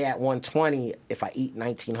 So to stay at 120, if I eat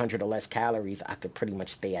 1,900 or less calories, I could pretty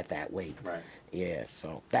much stay at that weight. Right. Yeah,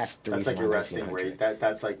 so that's the reason. That's like your resting rate.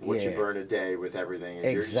 That's like what you burn a day with everything. And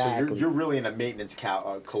exactly. You're really in a maintenance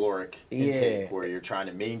caloric intake where you're trying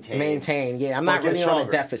to maintain. Yeah, I'm not really on a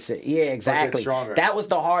deficit. Yeah, exactly. That was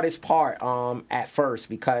the hardest part at first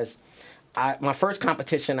because my first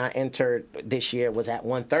competition I entered this year was at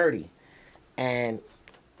 130, and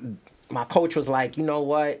my coach was like, you know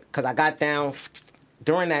what? Because I got down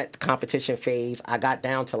during that competition phase, I got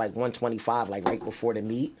down to like 125, like right before the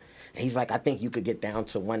meet. And he's like, I think you could get down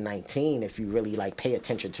to 119 if you really like pay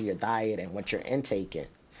attention to your diet and what you're intaking.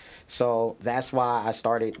 So that's why I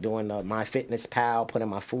started doing the MyFitnessPal, putting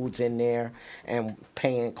my foods in there and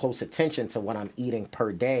paying close attention to what I'm eating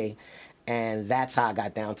per day. And that's how I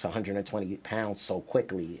got down to 120 pounds so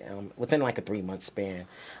quickly, within like a 3-month span.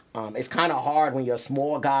 It's kind of hard when you're a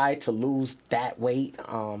small guy to lose that weight.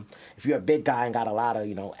 If you're a big guy and got a lot of,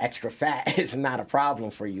 extra fat, it's not a problem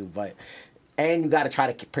for you. And you got to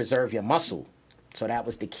try to preserve your muscle. So that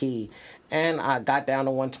was the key. And I got down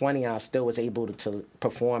to 120, and I still was able to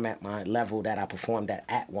perform at my level that I performed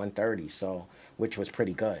at 130, which was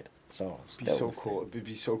pretty good. So it'd be so cool. It'd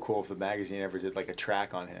be so cool if the magazine ever did like a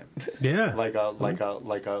track on him. Yeah. Like a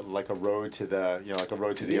road to the like a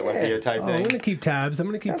road to the Olympia type thing. I'm gonna keep tabs. On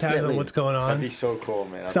what's going on. That'd be so cool,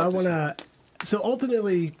 man. So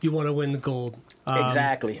ultimately, you want to win the gold.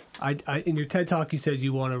 Exactly. In your TED Talk, you said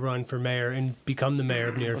you want to run for mayor and become the mayor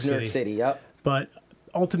of New York City. New York City, yep. But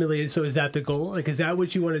ultimately, so is that the goal? Like, is that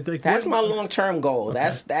what you want to do? That's my long-term goal.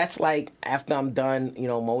 Okay. That's like after I'm done,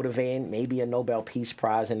 motivating, maybe a Nobel Peace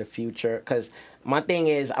Prize in the future. Because my thing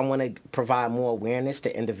is, I want to provide more awareness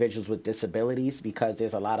to individuals with disabilities because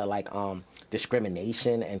there's a lot of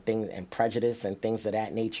discrimination and things and prejudice and things of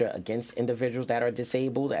that nature against individuals that are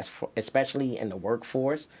disabled, especially in the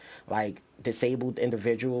workforce. Like disabled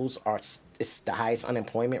individuals it's the highest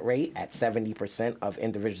unemployment rate at 70% of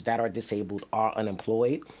individuals that are disabled are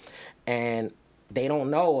unemployed. And they don't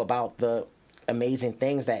know about the amazing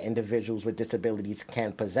things that individuals with disabilities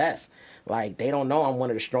can possess. Like they don't know I'm one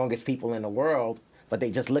of the strongest people in the world, but they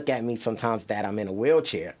just look at me sometimes that I'm in a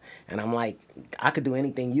wheelchair. And I'm like, I could do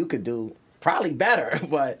anything you could do, probably better.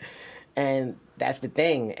 And that's the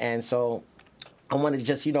thing. And so I want to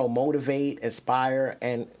just, motivate, inspire,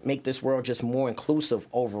 and make this world just more inclusive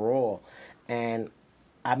overall. And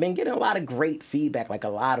I've been getting a lot of great feedback. Like a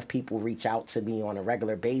lot of people reach out to me on a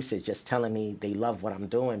regular basis just telling me they love what I'm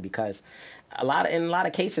doing because in a lot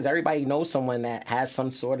of cases, everybody knows someone that has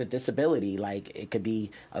some sort of disability. Like it could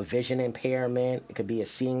be a vision impairment. It could be a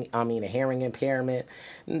hearing impairment.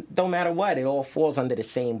 No matter what, it all falls under the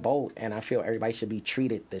same boat. And I feel everybody should be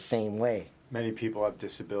treated the same way. Many people have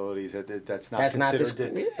disabilities that's not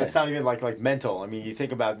considered. That's not even like mental. I mean, you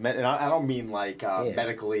think about, and I don't mean like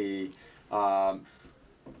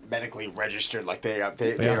medically registered. Like they have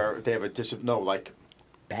like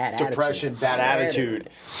bad depression, bad attitude.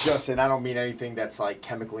 And I don't mean anything that's like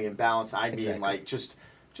chemically imbalanced. I mean like just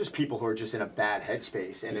people who are just in a bad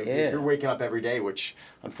headspace. And if you're waking up every day, which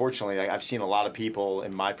unfortunately I've seen a lot of people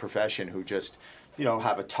in my profession who just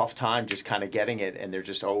have a tough time just kind of getting it, and they're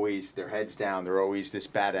just always their heads down. They're always this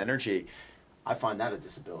bad energy. I find that a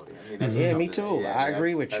disability. I mean, that's me too. I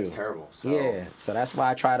agree with you. That's terrible. So. Yeah, so that's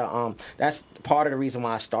why I try to. That's part of the reason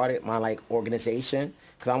why I started my organization,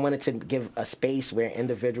 because I wanted to give a space where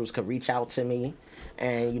individuals could reach out to me,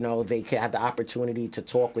 and they could have the opportunity to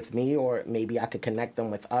talk with me, or maybe I could connect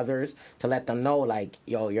them with others to let them know, like,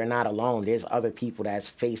 you're not alone. There's other people that's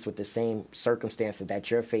faced with the same circumstances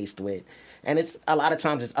that you're faced with. And it's a lot of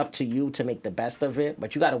times it's up to you to make the best of it,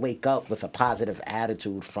 but you got to wake up with a positive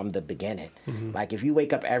attitude from the beginning. Like if you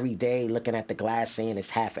wake up every day looking at the glass saying it's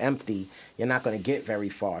half empty, you're not going to get very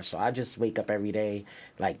far. So I just wake up every day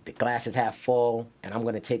like the glass is half full and I'm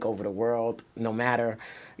going to take over the world no matter,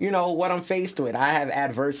 what I'm faced with. I have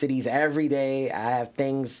adversities every day. I have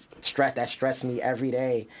things that stress me every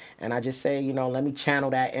day. And I just say, let me channel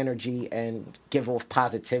that energy and give off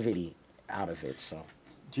positivity out of it. So.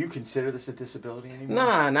 Do you consider this a disability anymore?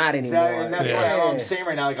 Nah, not anymore. And that's what I'm saying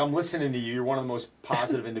right now. Like I'm listening to you. You're one of the most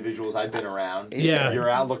positive individuals I've been around. Yeah. Your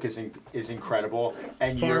outlook is incredible,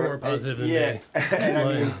 and far more positive than me. And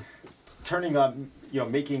I mean, turning up,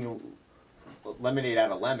 making lemonade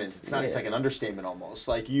out of lemons. It's not. It's like an understatement almost.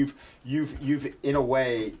 Like you've in a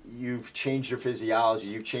way you've changed your physiology.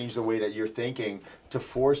 You've changed the way that you're thinking to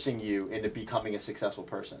forcing you into becoming a successful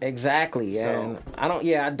person. Exactly. And I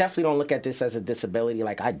definitely don't look at this as a disability.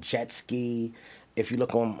 Like I jet ski. If you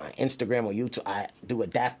look on my Instagram or YouTube, I do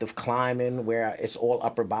adaptive climbing where it's all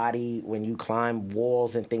upper body when you climb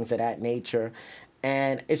walls and things of that nature.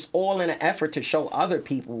 And it's all in an effort to show other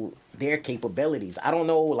people their capabilities. I don't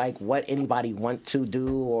know like what anybody want to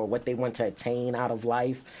do or what they want to attain out of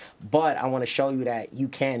life, but I want to show you that you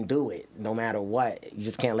can do it no matter what. You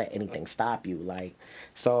just can't let anything stop you.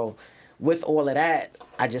 So with all of that,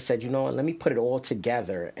 I just said, let me put it all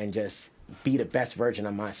together and just be the best version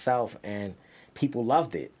of myself. And people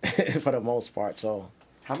loved it for the most part. So.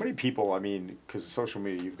 How many people, because of social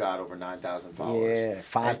media, you've got over 9,000 followers. Yeah,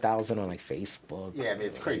 5,000 on Facebook. Yeah,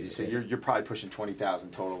 it's crazy. So you're probably pushing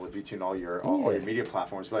 20,000 total between all your media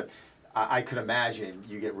platforms. But I could imagine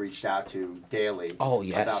you get reached out to daily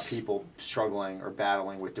about people struggling or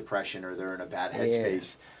battling with depression or they're in a bad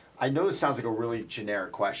headspace. Yeah. I know this sounds like a really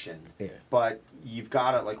generic question, but you've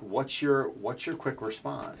got to what's your quick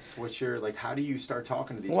response? How do you start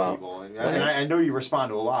talking to these people? And I know you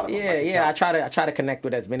respond to a lot of them. I try to connect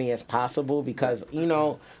with as many as possible because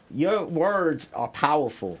your words are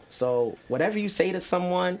powerful. So whatever you say to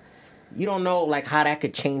someone, you don't know how that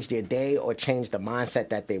could change their day or change the mindset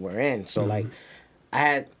that they were in. So I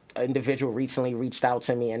had an individual recently reached out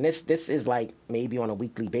to me, and this is maybe on a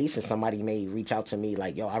weekly basis somebody may reach out to me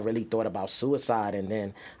yo, I really thought about suicide, and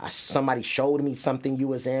then somebody showed me something you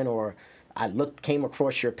was in, or I came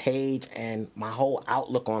across your page and my whole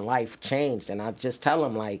outlook on life changed. And I just tell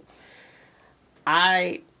them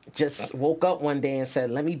I just woke up one day and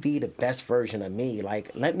said, let me be the best version of me.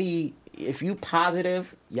 If you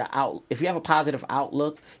positive, if you have a positive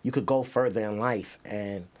outlook, you could go further in life.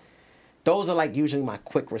 And those are usually my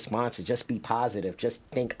quick responses. Just be positive. Just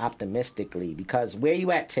think optimistically, because where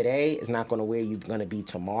you at today is not going to where you're going to be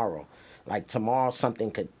tomorrow. Tomorrow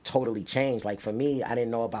something could totally change. For me, I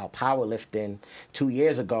didn't know about powerlifting 2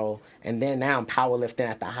 years ago, and then now I'm powerlifting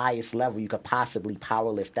at the highest level you could possibly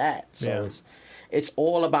powerlift at. So it's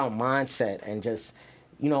all about mindset and just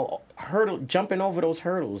jumping over those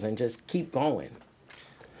hurdles and just keep going.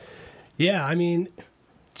 Yeah, do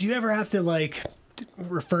you ever have to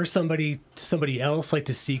refer somebody to somebody else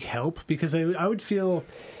to seek help? Because I would feel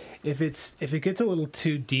if it gets a little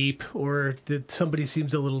too deep or that somebody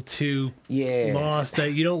seems a little too lost,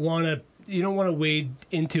 that you don't want to wade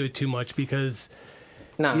into it too much because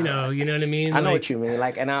you know what I mean? I know what you mean.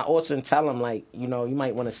 And I also tell them you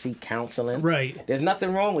might want to seek counseling. Right. There's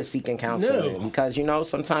nothing wrong with seeking counseling because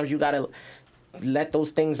sometimes you got to let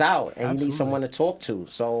those things out and you need someone to talk to.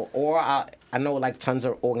 So I know tons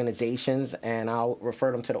of organizations, and I'll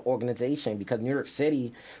refer them to the organization because New York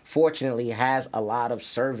City fortunately has a lot of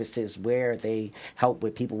services where they help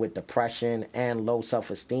with people with depression and low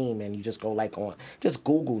self-esteem. And you just go just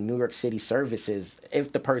Google New York City services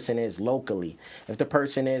if the person is locally. If the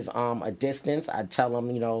person is a distance, I'd tell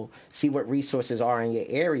them, see what resources are in your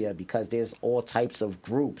area, because there's all types of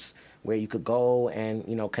groups where you could go and,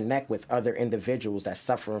 connect with other individuals that's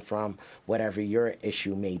suffering from whatever your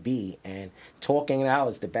issue may be. And talking it out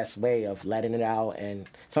is the best way of letting it out. And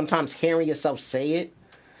sometimes hearing yourself say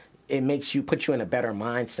it makes you put you in a better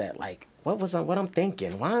mindset. What I'm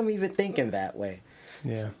thinking? Why am I even thinking that way?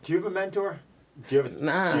 Yeah. Do you have a mentor? Do you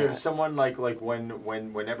have someone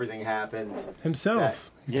when everything happened? Himself.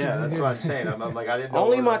 That's what I'm saying. I'm I didn't know.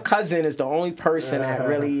 Only my cousin is the only person that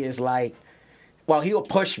really is well, he'll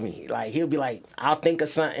push me. He'll be I'll think of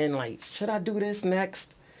something should I do this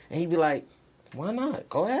next? And he'd be why not?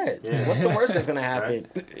 Go ahead. Yeah. What's the worst that's going to happen?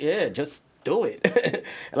 Right. Yeah, just do it. The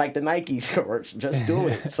Nikes commercial, just do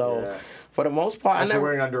it. So For the most part, I never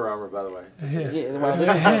wearing Under Armour, by the way. Yeah, well,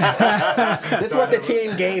 this is what the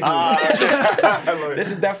team gave me.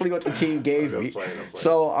 This is definitely what the team gave me.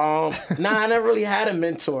 So, I never really had a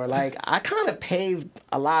mentor. Like, I kind of paved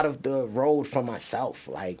a lot of the road for myself.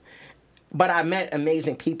 Like, but I met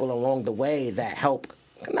amazing people along the way that help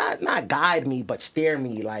not guide me, but steer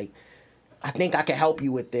me. Like, I think I can help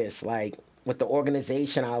you with this. Like, with the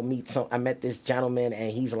organization, I met this gentleman,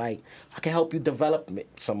 and he's like, I can help you develop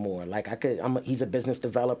some more. Like, he's a business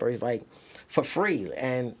developer. He's like, for free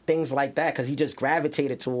and things like that, because he just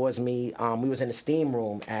gravitated towards me. We was in the steam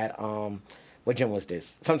room at what gym was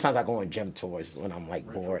this? Sometimes I go on gym tours when I'm like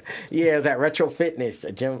bored. Yeah, it was at Retro Fitness,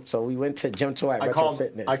 a gym. So we went to gym tour at Retro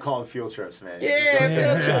Fitness. I call them field trips, man. Yeah,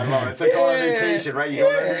 field trips. I love it. It's like going on vacation, right? You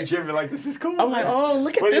go to the gym, you're like, this is cool. I'm like, oh,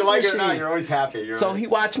 look at this machine. Whether you like it or not, you're always happy. So he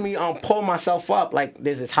watched me pull myself up. Like,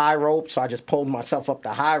 there's this high rope, so I just pulled myself up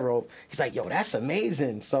the high rope. He's like, yo, that's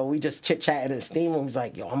amazing. So we just chit-chatted in the steam room. He's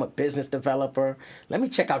like, yo, I'm a business developer. Let me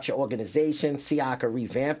check out your organization, see how I can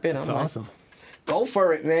revamp it. That's awesome. Go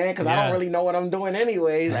for it, man, because I don't really know what I'm doing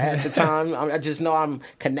anyways at the time. I just know I'm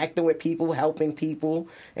connecting with people, helping people.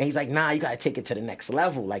 And he's like, nah, you got to take it to the next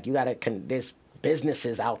level. Like, you got to, there's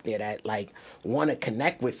businesses out there that, like, want to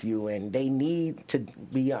connect with you, and they need to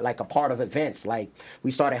be, like, a part of events. Like, we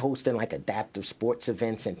started hosting, like, adaptive sports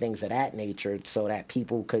events and things of that nature so that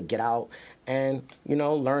people could get out and,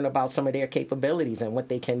 learn about some of their capabilities and what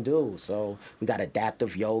they can do. So we got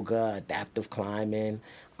adaptive yoga, adaptive climbing.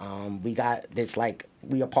 We got this, like,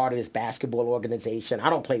 we are part of this basketball organization. I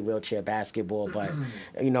don't play wheelchair basketball, but,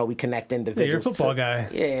 we connect individuals. Yeah, you're a football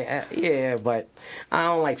guy. Yeah, but I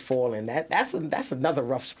don't like falling. That's another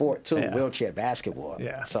rough sport, too, wheelchair basketball.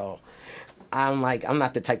 Yeah. So I'm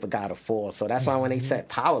not the type of guy to fall. So that's why when they said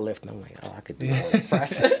powerlifting, I'm like, oh, I could do more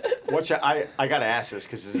press. I got to ask this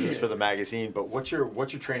because this is for the magazine, but what's your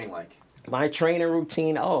training like? My training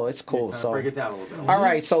routine, it's cool. So break it down a little bit. All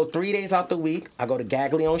right, so 3 days out the week, I go to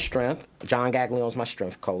Gaglione Strength. John Gaglione's my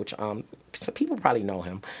strength coach. So people probably know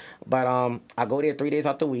him. But I go there 3 days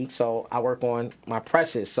out the week, so I work on my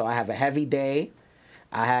presses. So I have a heavy day,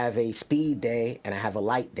 I have a speed day, and I have a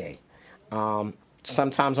light day.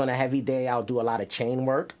 Sometimes on a heavy day, I'll do a lot of chain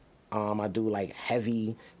work. I do, like,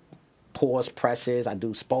 heavy pause presses. I do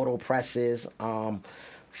spoto presses.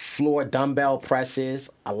 Floor dumbbell presses,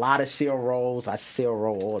 a lot of seal rolls. I seal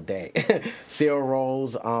roll all day. Seal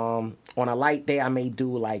rolls. On a light day, I may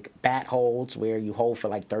do, like, bat holds where you hold for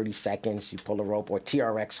like 30 seconds, you pull a rope, or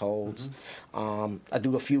TRX holds. I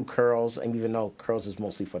do a few curls, and even though curls is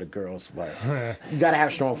mostly for the girls, but you gotta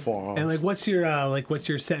have strong forearms. And, like, what's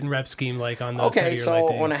your set and rep scheme like on those? Okay, so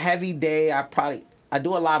on a heavy day, I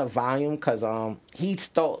do a lot of volume because he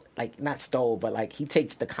he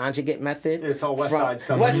takes the conjugate method. Yeah, it's all West Side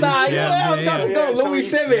stuff. West Side, I was about to go. Louis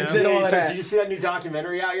Simmons and all of that. Did you see that new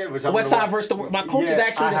documentary out yet? West Side versus the World. My coach is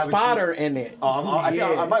actually the spotter in it.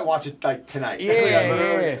 I might watch it, like, tonight.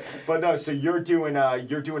 Yeah. But no, so you're doing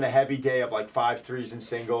a heavy day of, like, 5 threes and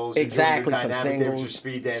singles. Exactly, you're doing your some dynamic singles. day, which is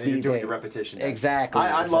speed day, and you're doing your repetition day. Exactly.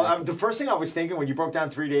 I love. The first thing I was thinking when you broke down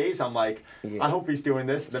 3 days, I'm like, I hope he's doing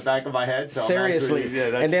this in the back of my head. So seriously.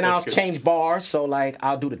 And then I'll change bars. So, like,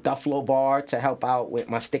 I'll do the Duffalo bar to help out with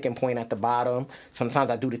my sticking point at the bottom. Sometimes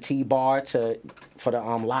I do the T-bar for the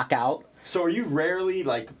lockout. So are you rarely,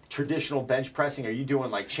 like, traditional bench pressing? Are you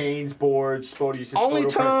doing, like, chains, boards, spoto? Only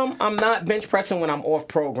time I'm not bench pressing when I'm off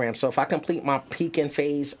program. So if I complete my peaking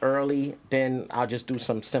phase early, then I'll just do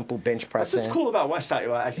some simple bench pressing. That's what's cool about West Side.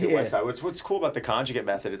 I say West Side. What's cool about the conjugate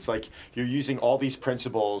method? It's like you're using all these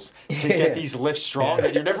principles to get these lifts strong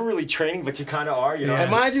that you're never really training, but you kind of are.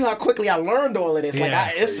 And mind you, how quickly I learned all of this. Like,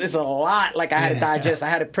 it's a lot. Like, I had to digest. I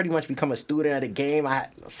had to pretty much become a student of the game. I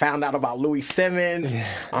found out about Louis Simmons,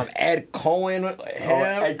 Ed Cohen.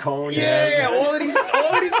 Ed Cohen. Yeah, all of these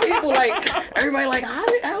people, like, everybody, like, how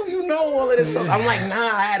do you know all of this? So I'm like, nah,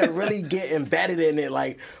 I had to really get embedded in it,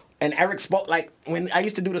 like. And Eric spoke, like, when I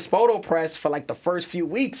used to do the spoto press for, like, the first few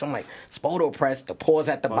weeks, I'm like, spoto press, the pause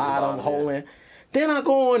at the bottom, holding. Then I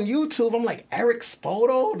go on YouTube, I'm like, Eric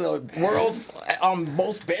Spoto, the world's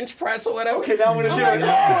most bench press or whatever. Okay, now I'm gonna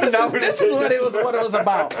do it. This is what it was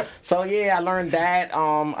about. So yeah, I learned that.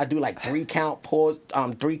 I do like 3 count pause,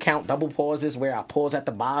 3 count double pauses where I pause at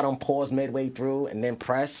the bottom, pause midway through, and then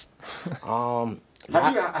press. You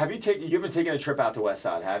haven't taken a trip out to West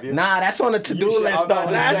Side, have you? Nah, that's on the to-do list, though.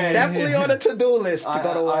 That's definitely on the to-do list to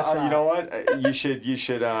go to West Side. You know what? You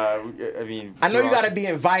should. I know you got to be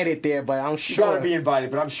invited there, but I'm sure. You got to be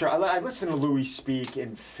invited, but I'm sure. I listened to Louis speak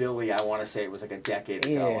in Philly. I want to say it was like a decade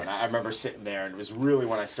ago, and I remember sitting there, and it was really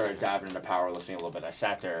when I started diving into powerlifting a little bit. I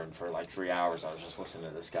sat there, and for like 3 hours, I was just listening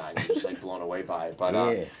to this guy. He was just like blown away by it. But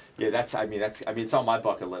Yeah, it's on my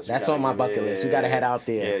bucket list. That's on my bucket list. We got to head out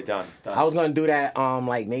there. Yeah, done. I was going to do that,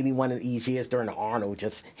 like maybe one of these years during the Arnold,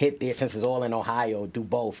 just hit there since it's all in Ohio, do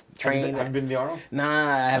both. Train. Have you been to the Arnold?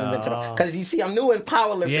 Nah, I haven't been to the, because you see, I'm new in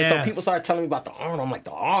powerlifting, so people started telling me about the Arnold. I'm like,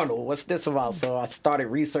 the Arnold, what's this about? So I started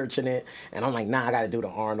researching it, and I'm like, nah, I got to do the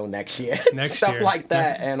Arnold next year. Stuff like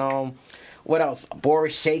that. And what else?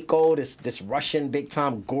 Boris Shaiko, this Russian big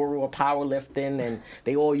time guru of powerlifting, and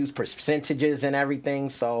they all use percentages and everything.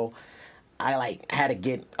 So I had to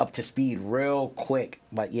get up to speed real quick.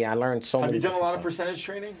 But yeah, I learned so many. Have you done a lot of percentage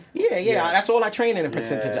training? Yeah. That's all I train in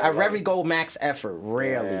percentage. I rarely go max effort.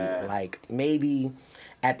 Rarely, like maybe.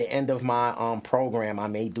 At the end of my program, I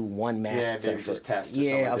may do one max maybe just test.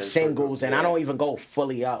 Of singles, and I don't even go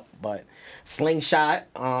fully up. But slingshot,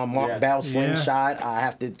 Mark Bell slingshot, I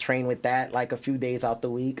have to train with that like a few days out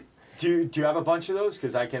the week. Do you have a bunch of those?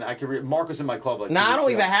 Because I can read. Mark was in my club. Like I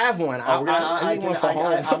don't even have one. I need one for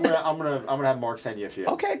home. I'm gonna have Mark send you a few.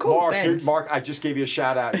 Okay, cool. Mark, I just gave you a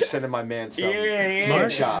shout out. You're sending my man some.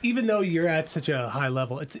 Mark, even though you're at such a high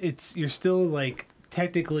level, it's you're still like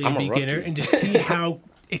technically a beginner, and to see how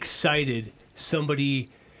excited somebody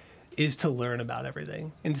is to learn about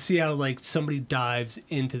everything and to see how like somebody dives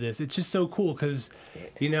into this, it's just so cool because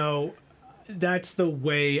that's the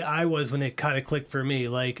way I was when it kind of clicked for me.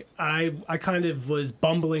 Like I kind of was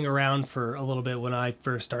bumbling around for a little bit when I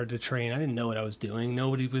first started to train. I didn't know what I was doing.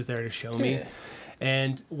 Nobody was there to show me.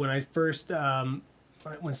 And when I first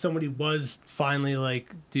when somebody was finally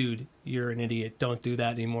like, dude, you're an idiot, don't do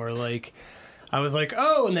that anymore, like I was like,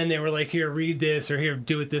 oh, and then they were like, here, read this, or here,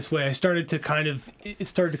 do it this way. It started to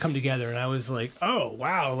come together, and I was like, oh,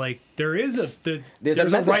 wow, like there's a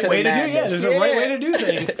right way to do it. Yeah, there's a right way to do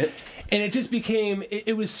things. And it just became,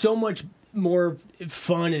 it was so much more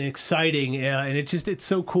fun and exciting, and it's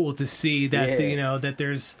so cool to see that, that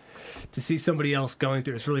there's, to see somebody else going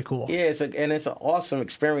through. It's really cool. Yeah, it's an awesome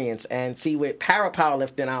experience. And see, with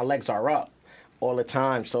powerlifting, our legs are up all the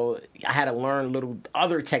time, so I had to learn little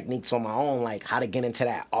other techniques on my own, like how to get into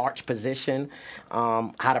that arch position,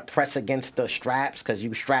 how to press against the straps because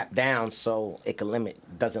you strap down, so it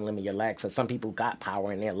doesn't limit your legs. So some people got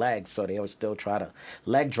power in their legs, so they would still try to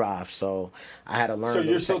leg drive. So I had to learn. So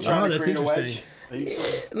you're still trying to create a wedge?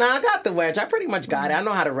 No, I got the wedge. I pretty much got it. I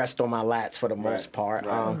know how to rest on my lats for the most part.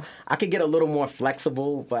 I could get a little more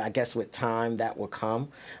flexible, but I guess with time that will come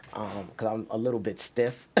because I'm a little bit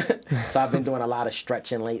stiff. So I've been doing a lot of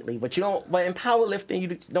stretching lately. But but in powerlifting,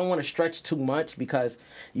 you don't want to stretch too much because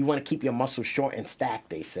you want to keep your muscles short and stacked,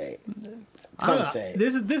 they say. Some say.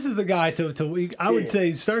 This is the guy. So I would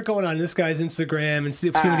say start going on this guy's Instagram and see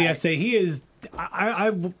what he has to say. He is.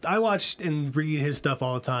 I watch and read his stuff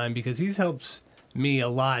all the time because he helps me a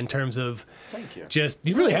lot in terms of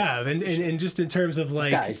you really have and just in terms of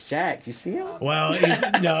like this guy's Jack, you see him? Well,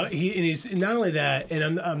 he's not only that,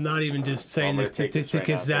 and I'm not even just saying this to kiss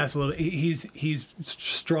his ass a little bit. He's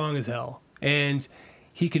strong as hell, and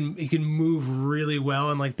he can move really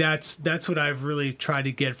well, and like that's what I've really tried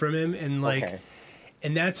to get from him, and like.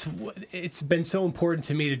 And that's what it's been so important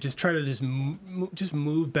to me to just try to just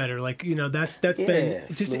move better. Like, that's been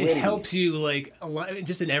just, it helps you like a lot,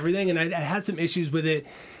 just in everything. And I had some issues with it.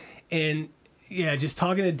 And yeah, just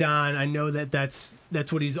talking to Don, I know that's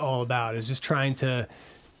what he's all about, is just trying to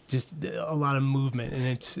just a lot of movement. And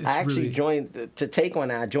it's I actually joined, to take on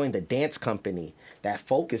that, I joined the dance company that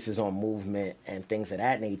focuses on movement and things of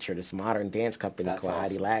that nature, this modern dance company called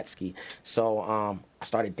Heidi Latsky. So I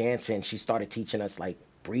started dancing. She started teaching us like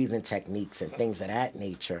breathing techniques and things of that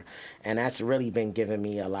nature. And that's really been giving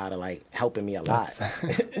me a lot of like, helping me a lot.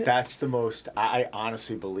 That's the most, I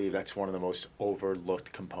honestly believe that's one of the most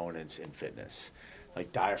overlooked components in fitness.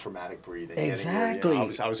 Like diaphragmatic breathing. Exactly.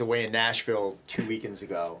 I was away in Nashville 2 weekends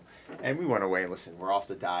ago, and we went away and listen. We're off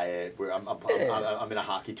the diet. I'm in a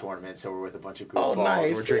hockey tournament, so we're with a bunch of goofballs.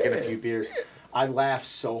 Nice. We're drinking a few beers. I laughed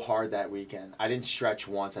so hard that weekend. I didn't stretch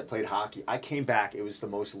once. I played hockey. I came back. It was the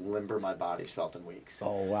most limber my body's felt in weeks.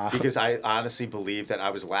 Oh wow! Because I honestly believe that I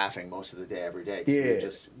was laughing most of the day, every day.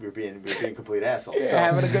 We were being complete assholes. Yeah, so,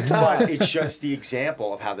 having a good time. But it's just the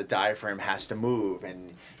example of how the diaphragm has to move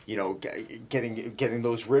and. Getting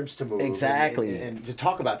those ribs to move. Exactly. And to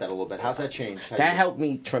talk about that a little bit, how's that changed? That helped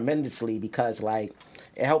me tremendously because, like,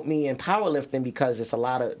 it helped me in powerlifting because it's a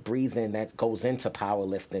lot of breathing that goes into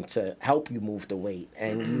powerlifting to help you move the weight.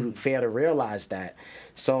 And you fail to realize that.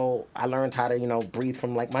 So I learned how to, breathe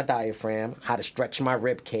from, like, my diaphragm, how to stretch my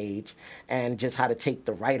rib cage, and just how to take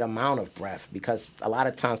the right amount of breath. Because a lot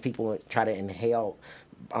of times people try to inhale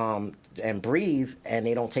and breathe, and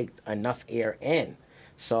they don't take enough air in.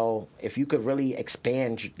 So if you could really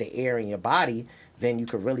expand the air in your body, then you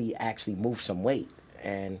could really actually move some weight.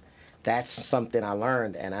 And that's something I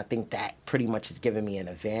learned, and I think that pretty much has given me an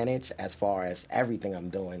advantage as far as everything I'm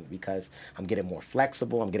doing, because I'm getting more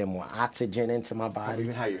flexible, I'm getting more oxygen into my body.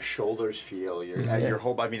 Even how your shoulders feel, your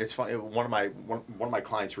whole. I mean, it's funny. One of my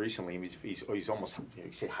clients recently, he's almost,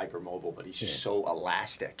 you say hypermobile, but he's just so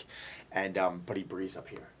elastic, and but he breathes up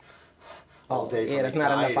here. All day yeah, there's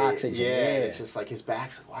not enough oxygen. Yeah, it's just like his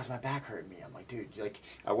back's like, why is my back hurting me? I'm like, dude,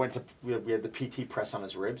 we had the PT press on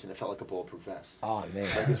his ribs, and it felt like a bulletproof vest. Oh man,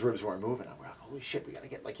 like his ribs weren't moving. I'm like, holy shit, we gotta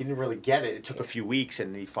get, like, he didn't really get it. It took a few weeks,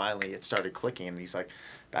 and it started clicking, and he's like,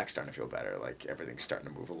 back's starting to feel better, like everything's starting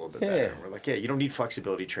to move a little bit better. And we're like, yeah, you don't need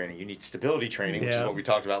flexibility training, you need stability training, which is what we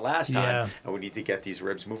talked about last time, and we need to get these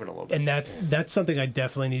ribs moving a little bit. And that's something I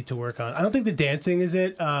definitely need to work on. I don't think the dancing is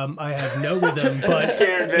it. I have no rhythm, but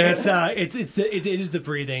it is the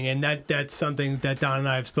breathing, and that's something that Don and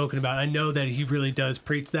I have spoken about. I know that he really does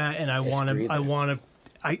preach that, and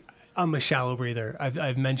I'm a shallow breather.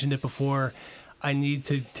 I've mentioned it before. I need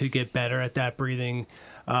to get better at that breathing.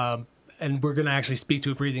 And we're going to actually speak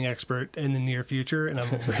to a breathing expert in the near future, and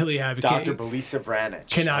I'm really happy. Dr. Belisa Vranic.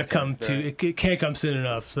 It can't come soon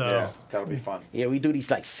enough. So yeah, that'll be fun. Yeah, we do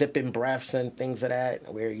these like sipping breaths and things of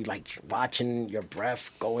that, where you like watching your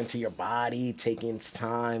breath go into your body, taking its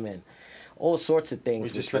time, and all sorts of things. We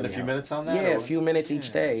just spend a few minutes on that? Yeah, a few minutes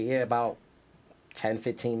each day. Yeah, about 10,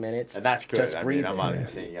 15 minutes. And that's good. Just breathing. I'm not even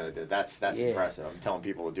saying you gotta do that's impressive. I'm telling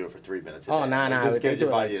people to do it for 3 minutes. Oh, no. Just get your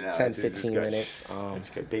body like 10, 15 minutes. It's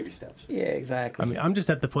good. Baby steps. Yeah, exactly. I mean, I'm just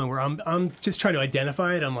at the point where I'm just trying to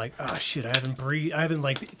identify it. I'm like, oh shit, I haven't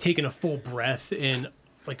like taken a full breath in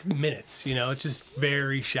like minutes. It's just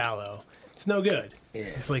very shallow. It's no good. Yeah.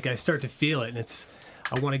 It's like I start to feel it, and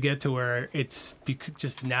I want to get to where it's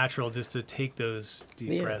just natural just to take those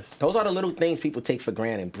deep breaths. Those are the little things people take for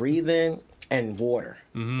granted. Breathing and water.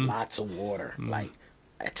 Lots of water. Like,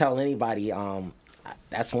 I tell anybody,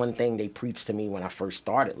 that's one thing they preached to me when I first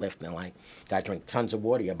started lifting. Like, you gotta drink tons of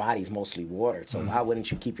water. Your body's mostly water, so why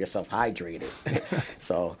wouldn't you keep yourself hydrated?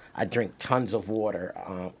 So I drink tons of water,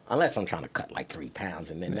 unless I'm trying to cut like 3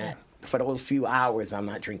 pounds, and then for those few hours, I'm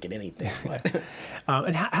not drinking anything. But.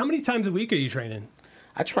 And how many times a week are you training?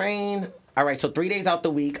 I train, all right, so 3 days out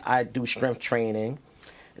the week, I do strength training.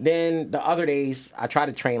 Then the other days, I try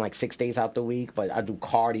to train like 6 days out the week, but I do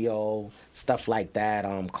cardio, stuff like that.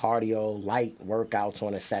 Cardio, light workouts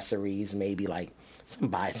on accessories, maybe like some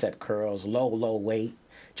bicep curls, low weight,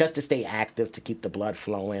 just to stay active, to keep the blood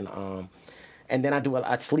flowing. And then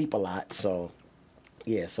I sleep a lot, so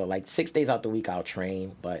yeah, so like 6 days out the week I'll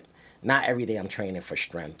train, but not every day I'm training for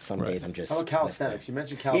strength. Some days I'm just... How about calisthenics? You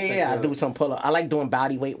mentioned calisthenics. Yeah, I do some pull-ups. I like doing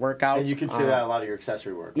body weight workouts. And you consider that a lot of your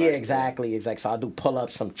accessory work, right? Yeah, exactly. So I do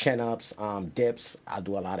pull-ups, some chin-ups, dips. I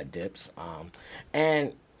do a lot of dips.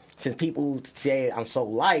 And since people say I'm so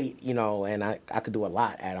light, and I could do a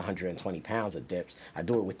lot at 120 pounds of dips, I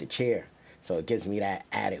do it with the chair. So it gives me that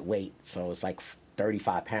added weight. So it's like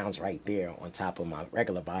 35 pounds right there on top of my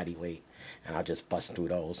regular body weight. And I just bust through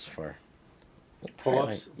those for...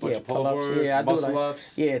 Pull-ups? Pull-ups. Yeah, I do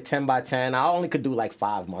muscle-ups? Yeah, 10 by 10. I only could do like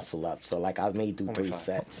 5 muscle-ups. So like I may do 3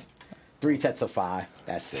 sets. 3 sets of 5.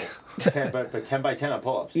 That's it. But 10 by 10 on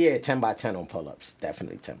pull-ups? Yeah, 10 by 10 on pull-ups.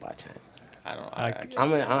 Definitely 10 by 10.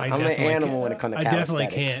 I'm an animal when it comes to calisthenics. I definitely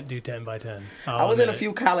can't do 10 by 10. I was in a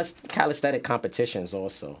few calisthenic competitions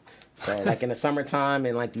also. So like in the summertime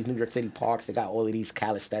in like these New York City parks, they got all of these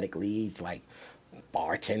calisthenic leagues, like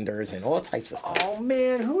bartenders and all types of stuff. Oh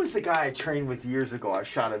man, who was the guy I trained with years ago? I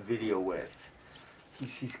shot a video with.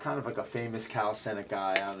 He's kind of like a famous calisthenic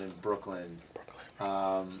guy out in Brooklyn.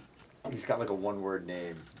 He's got like a one-word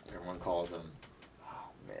name. Everyone calls him. Oh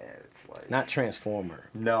man, it's like not Transformer.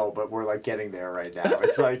 No, but we're like getting there right now.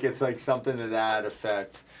 It's like something to that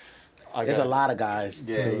effect. There's a lot of guys.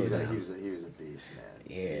 Yeah, he was a beast, man.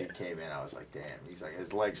 Yeah. He came in, I was like, damn. He's like,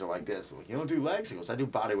 his legs are like this. I'm like, you don't do legs? He goes, I do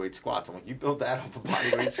bodyweight squats. I'm like, you built that up a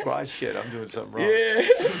bodyweight squat? Shit, I'm doing something wrong. Yeah.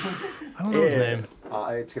 I don't know his name.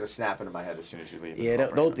 It's going to snap into my head as soon as you leave.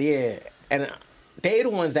 Yeah, and they're the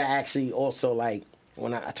ones that actually also, like,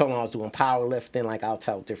 when I told them I was doing powerlifting, like, I'll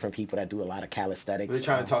tell different people that do a lot of calisthenics. Were they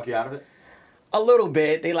trying to talk you out of it? A little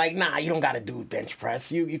bit. They like, nah, you don't got to do bench press.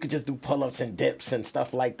 You could just do pull-ups and dips and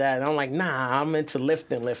stuff like that. And I'm like, nah, I'm into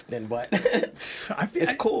lifting, but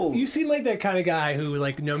it's cool. You seem like that kind of guy who,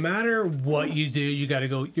 like, no matter what you do, you got to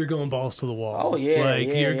go, you're going balls to the wall. Oh, yeah. Like,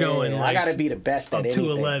 you're going, like, I got to be the best at anything. Up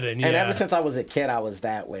to 11, yeah. And ever since I was a kid, I was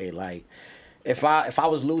that way. Like, if I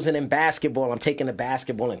was losing in basketball, I'm taking the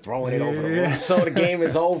basketball and throwing it over the room. So the game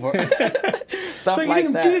is over. Stuff so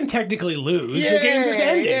like that. You didn't technically lose. The game just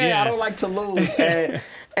ended. Yeah, I don't like to lose. And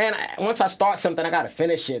And once I start something, I got to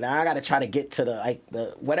finish it. I got to try to get to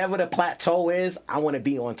the whatever the plateau is. I want to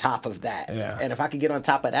be on top of that. Yeah. And if I could get on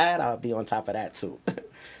top of that, I'll be on top of that too.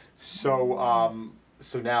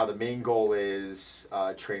 So now the main goal is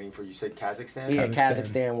training for, you said Kazakhstan? Yeah,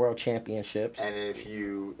 Kazakhstan World Championships. And if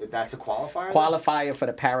that's a qualifier? Qualifier for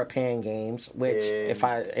the Para-Pan Games, which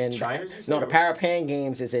China? No, the Para-Pan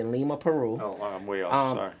Games is in Lima, Peru. Oh, I'm way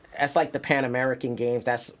off, sorry. That's like the Pan American Games.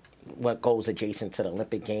 That's what goes adjacent to the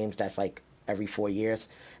Olympic Games. That's like every 4 years.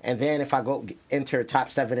 And then if I go enter top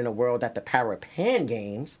 7 in the world at the Para-Pan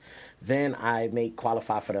Games, then I may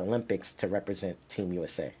qualify for the Olympics to represent Team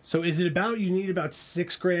USA. So is it you need about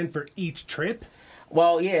 $6,000 for each trip?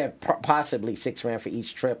 Well, yeah, possibly $6,000 for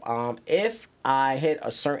each trip. If I hit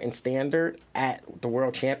a certain standard at the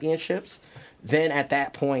World Championships, then at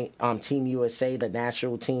that point, Team USA, the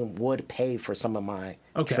national team, would pay for some of my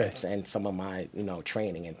trips and some of my,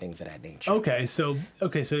 training and things of that nature. Okay, so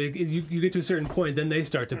you get to a certain point, then they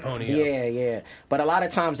start to pony up. Yeah. But a lot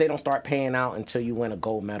of times they don't start paying out until you win a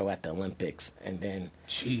gold medal at the Olympics, and then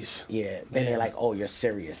they're like, "Oh, you're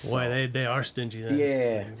serious." Boy, so, they are stingy then. Yeah,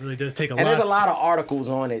 it really does take a lot. And there's a lot of articles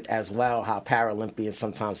on it as well. How Paralympians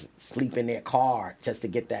sometimes sleep in their car just to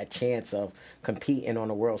get that chance of competing on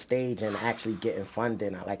the world stage and actually getting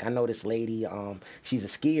funding. Like I know this lady, she's a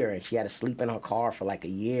skier and she had to sleep in her car for like a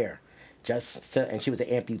year, and she was an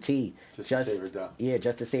amputee. Just to save her dough. Yeah,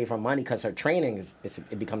 just to save her money because her training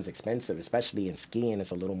it becomes expensive, especially in skiing. It's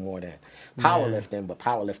a little more than powerlifting, but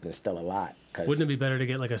powerlifting is still a lot. Wouldn't it be better to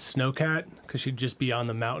get like a snowcat because she'd just be on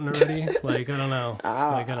the mountain already? Like I don't know.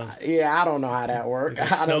 I don't know how that works. Like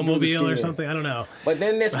a snowmobile or something. I don't know. But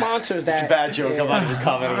then there's sponsors that. It's a bad joke. I'm not even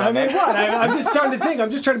commenting on that. I mean, what? I'm just trying to think. I'm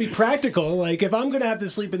just trying to be practical. Like if I'm gonna have to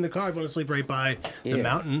sleep in the car, I want to sleep right by the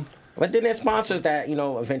mountain. But then there's sponsors that,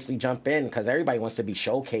 eventually jump in because everybody wants to be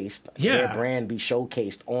showcased. Yeah. Their brand be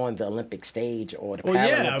showcased on the Olympic stage or the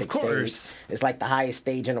Paralympic stage. It's like the highest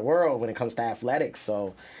stage in the world when it comes to athletics.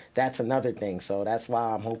 So that's another thing. So that's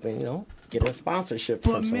why I'm hoping, get a sponsorship.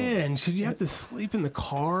 But man, should you have to sleep in the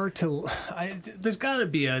car there's got to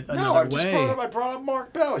be another way. I brought up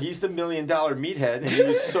Mark Bell. He's the $1 million meathead, and he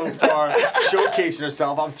was so far showcasing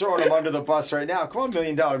himself. I'm throwing him under the bus right now. Come on, $1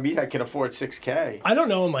 million meathead can afford $6,000. I don't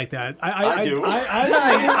know him like that. I do.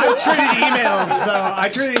 I traded emails. So I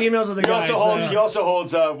traded emails with the guy. He also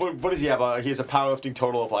holds. What does he have? He has a powerlifting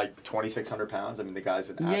total of like 2,600 pounds. I mean, the guy's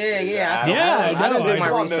an athlete. I don't do my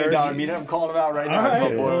research. $1 million meathead. I'm calling him out right now.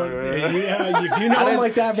 Right. Boy. Yeah, if you know him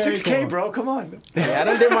like that, very $6,000, cool. bro. Come on. Yeah, I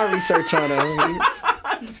done did my research on him.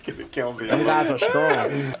 He's gonna kill me. Them guys are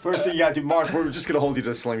strong. First thing you gotta do, Mark, we're just gonna hold you to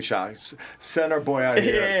the slingshot. Send our boy out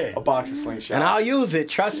here a box of slingshot. And I'll use it.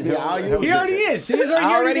 Trust me, I'll use it. He already is. He's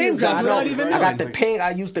already used it. I got the pink.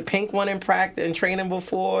 I used the pink one in practice and training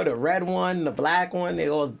before. The red one, the black one. They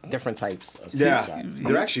all different types. Of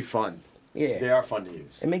they're actually fun. Yeah, they are fun to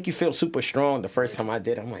use. It make you feel super strong. The first time I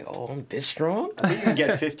did, I'm like, oh, I'm this strong. I think you can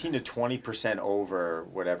get 15 to 20% over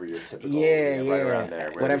whatever your typical. Right around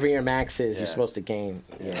there. Whatever your max is, you're supposed to gain.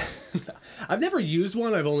 Yeah. I've never used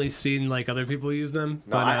one. I've only seen like other people use them.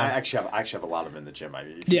 No, I actually have a lot of them in the gym. I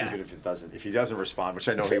mean, even if he doesn't respond, which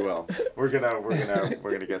I know he will, we're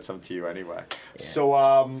gonna get some to you anyway. Yeah.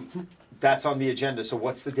 So that's on the agenda. So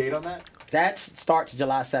what's the date on that? That starts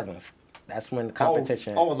July 7th. That's when the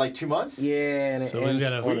competition. Oh, in like 2 months? Yeah, and so we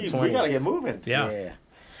gotta get moving. Yeah.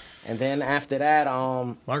 And then after that,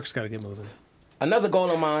 Mark's gotta get moving. Another goal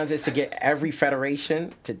of mine is to get every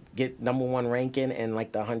federation to get #1 ranking in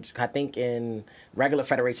like the 100. I think in regular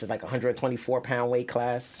federations like 124-pound weight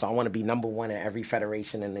class. So I want to be #1 in every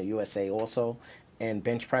federation in the USA also, and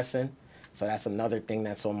bench pressing. So that's another thing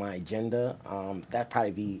that's on my agenda. That'd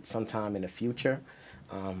probably be sometime in the future.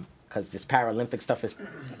 Because this Paralympic stuff is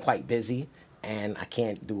quite busy, and I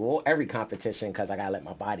can't do every competition because I gotta let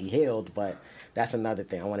my body heal. But that's another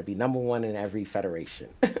thing. I want to be #1 in every federation.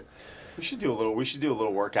 We should do a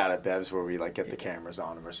little workout at Bev's where we like get the cameras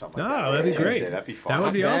on him or something. That'd be great. That'd be fun. That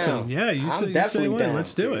would be awesome. Yeah, you say when.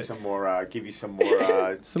 Let's do it. Give you some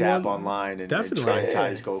more dap online and try and tie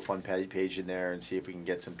his GoFundMe page in there and see if we can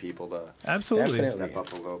get some people to step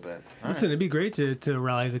up a little bit. Listen, it'd be great to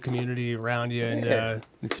rally the community around you and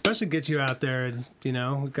especially get you out there. And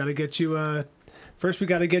we got to get you. First, we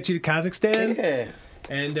got to get you to Kazakhstan. Yeah.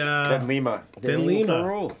 And then Lima. Then Lima.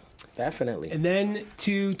 Peru. Definitely. And then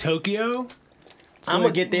to Tokyo. I'm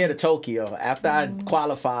going to get there to Tokyo. After I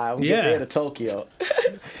qualify, I'm going to get there to Tokyo.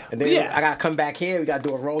 And then I got to come back here. We got to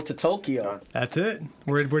do a road to Tokyo. That's it.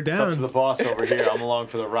 We're down. It's up to the boss over here. I'm along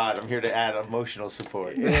for the ride. I'm here to add emotional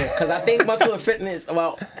support. Yeah, because I think muscle and fitness,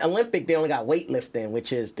 Olympic, they only got weightlifting,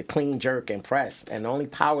 which is the clean, jerk, and press. And the only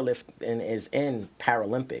powerlifting is in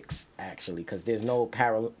Paralympics, actually, because there's no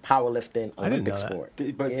powerlifting Olympic sport.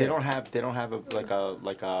 But they don't have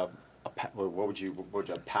what would you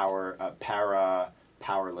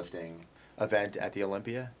powerlifting event at the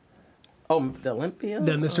Olympia? Oh, the Olympia?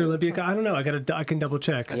 The Mr. Olympia? I don't know. I can double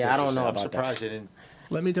check. Yeah, I don't know I'm about surprised that. they didn't.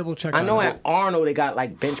 Let me double check. I know at Arnold they got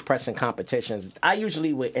like bench pressing competitions. I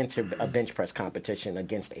usually would enter a bench press competition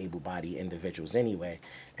against able-bodied individuals anyway,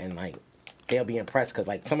 and like they'll be impressed because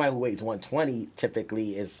like somebody who weighs 120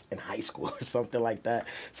 typically is in high school or something like that.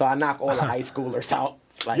 So I knock all the high schoolers out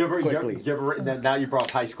like quickly. You ever now you brought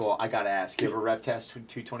up high school? I gotta ask. You ever rep test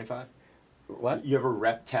 225? What? You ever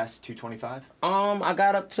rep test 225? I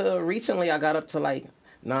got up to like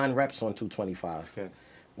 9 reps on 225. That's good.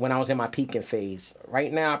 When I was in my peaking phase.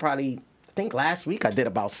 Right now, I think last week I did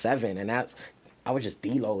about 7, and I was just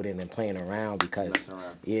deloading and playing around because,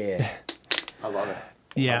 yeah. I love it.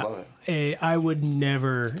 Yeah, I love it. I would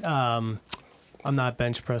never. I'm not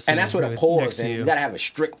bench pressing. And that's what a pause is. You gotta have a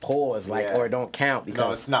strict pause, or it don't count. Because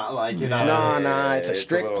no, it's not like you're not. No, it's a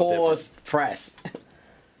strict pause press.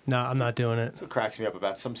 No, I'm not doing it. So it cracks me up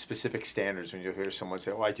about some specific standards when you hear someone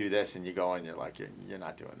say, "Oh, I do this," and you go and you're like, "You're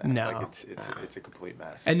not doing that." No, like it's a complete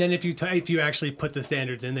mess. And then if you actually put the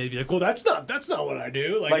standards in, they'd be like, "Well, that's not what I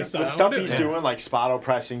do." Like the stuff he's doing, like Spoto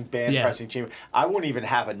pressing, band pressing, chain. I wouldn't even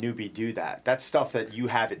have a newbie do that. That's stuff that you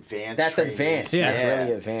have advanced. That's training. advanced. Yeah, that's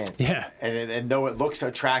really advanced. Yeah. And though it looks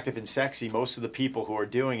attractive and sexy, most of the people who are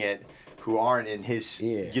doing it, who aren't in his,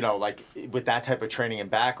 like with that type of training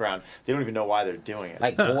and background, they don't even know why they're doing it.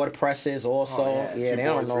 Like board presses also. They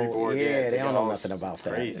don't know. They don't know nothing about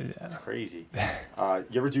that. Crazy. It's crazy. You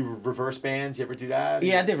ever do reverse bands? You ever do that?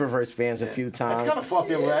 Yeah, I did reverse bands a few times. It's kind of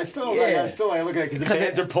fluffy. I still look at it because the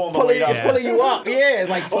bands are pulling the weight up. Pulling you up. Yeah, it's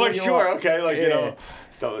like pulling you up. Okay, like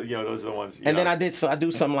so those are the ones. And then I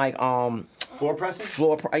do some like floor pressing.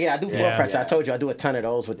 I do floor pressing. I told you I do a ton of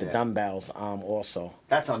those with the dumbbells also.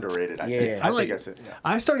 That's underrated. I think.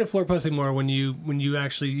 I started floor pressing more when you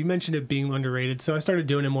mentioned it being underrated, so I started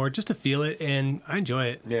doing it more just to feel it, and I enjoy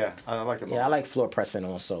it. Yeah, I like it more. Yeah, I like floor pressing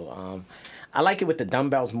also. I like it with the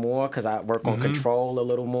dumbbells more because I work on control a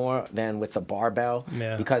little more than with the barbell.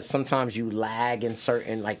 Yeah. Because sometimes you lag in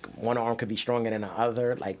certain, like one arm could be stronger than the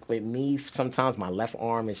other. Like with me, sometimes my left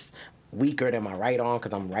arm is weaker than my right arm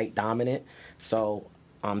because I'm right dominant. So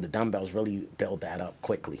the dumbbells really build that up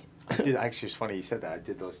quickly. Actually, it's funny you said that. I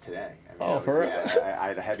did those today. For real? I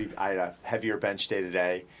had a heavier bench day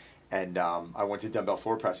today. And I went to dumbbell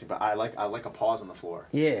floor pressing, but I like a pause on the floor.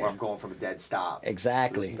 Yeah. Where I'm going from a dead stop.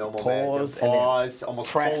 Exactly. So no pause, almost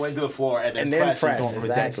press. pull into the floor, and then press. Going from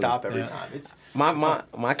a dead stop every time. It's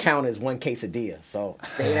my count is 1 quesadilla. So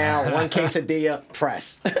stay down, 1 quesadilla,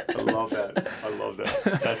 press. I love that.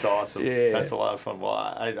 That's awesome. Yeah. That's a lot of fun. Well,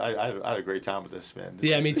 I had a great time with this, man.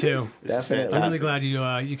 Me too. Definitely. I'm really glad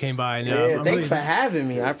you came by. And, thanks for having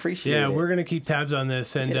me. I appreciate it. Yeah, we're gonna keep tabs on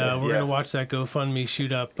this, and we're gonna watch that GoFundMe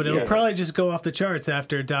shoot up. But it'll probably just go off the charts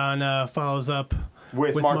after Don follows up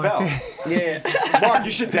with Mark Bell. Yeah, Mark,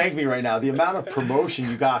 you should thank me right now. The amount of promotion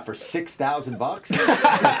you got for $6,000.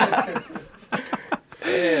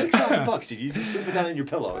 $6,000, dude. You just sit down on your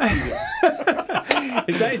pillow.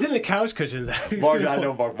 It's in the couch cushions. Mark, I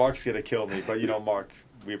know Mark's gonna kill me, but Mark,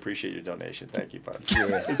 we appreciate your donation. Thank you, bud.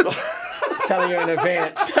 Yeah. Telling you in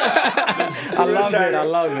advance. I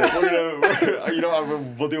love it.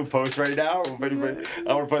 We'll do a post right now. But I want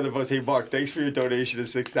to put in the post. Hey, Mark, thanks for your donation of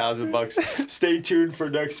 $6,000. Stay tuned for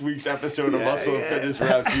next week's episode of Muscle and Fitness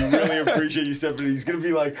Reps. We really appreciate you stepping in. He's gonna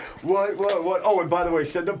be like, what? Oh, and by the way,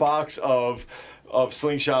 send a box of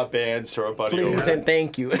slingshot bands to our buddy. Please and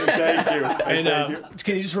thank you. Thank you. And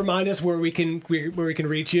can you just remind us where we can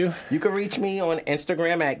reach you? You can reach me on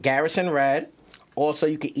Instagram at Garrison Red. Also,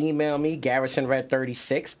 you can email me,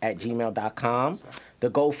 garrisonred36@gmail.com. The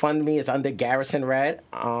GoFundMe is under Garrison Red.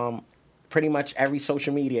 Pretty much every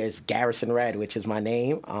social media is Garrison Red, which is my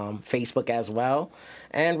name. Facebook as well.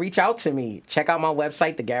 And reach out to me. Check out my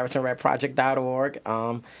website, thegarrisonredproject.org.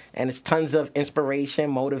 And it's tons of inspiration,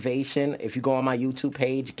 motivation. If you go on my YouTube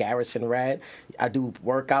page, Garrison Red, I do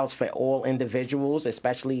workouts for all individuals,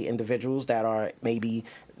 especially individuals that are maybe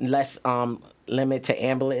less limited to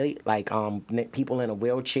ambulate, like people in a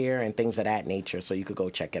wheelchair and things of that nature. So you could go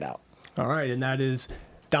check it out. All right, and that is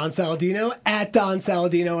Don Saladino at Don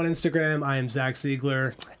Saladino on Instagram. I am Zach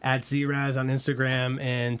Ziegler at Zraz on Instagram,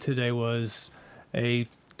 and today was a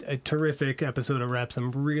a terrific episode of Reps.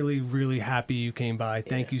 I'm really, really happy you came by.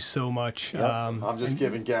 Thank you so much. Yep. I'm just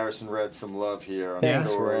giving Garrison Red some love here on the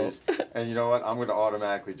stories. And you know what? I'm going to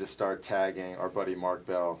automatically just start tagging our buddy Mark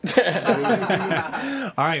Bell.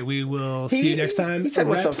 All right, we will see you next time. He said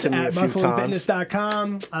what's up to me at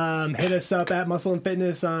muscleandfitness.com. Hit us up at Muscle and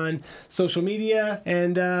Fitness on social media,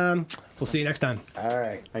 and we'll see you next time. All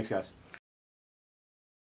right. Thanks, guys.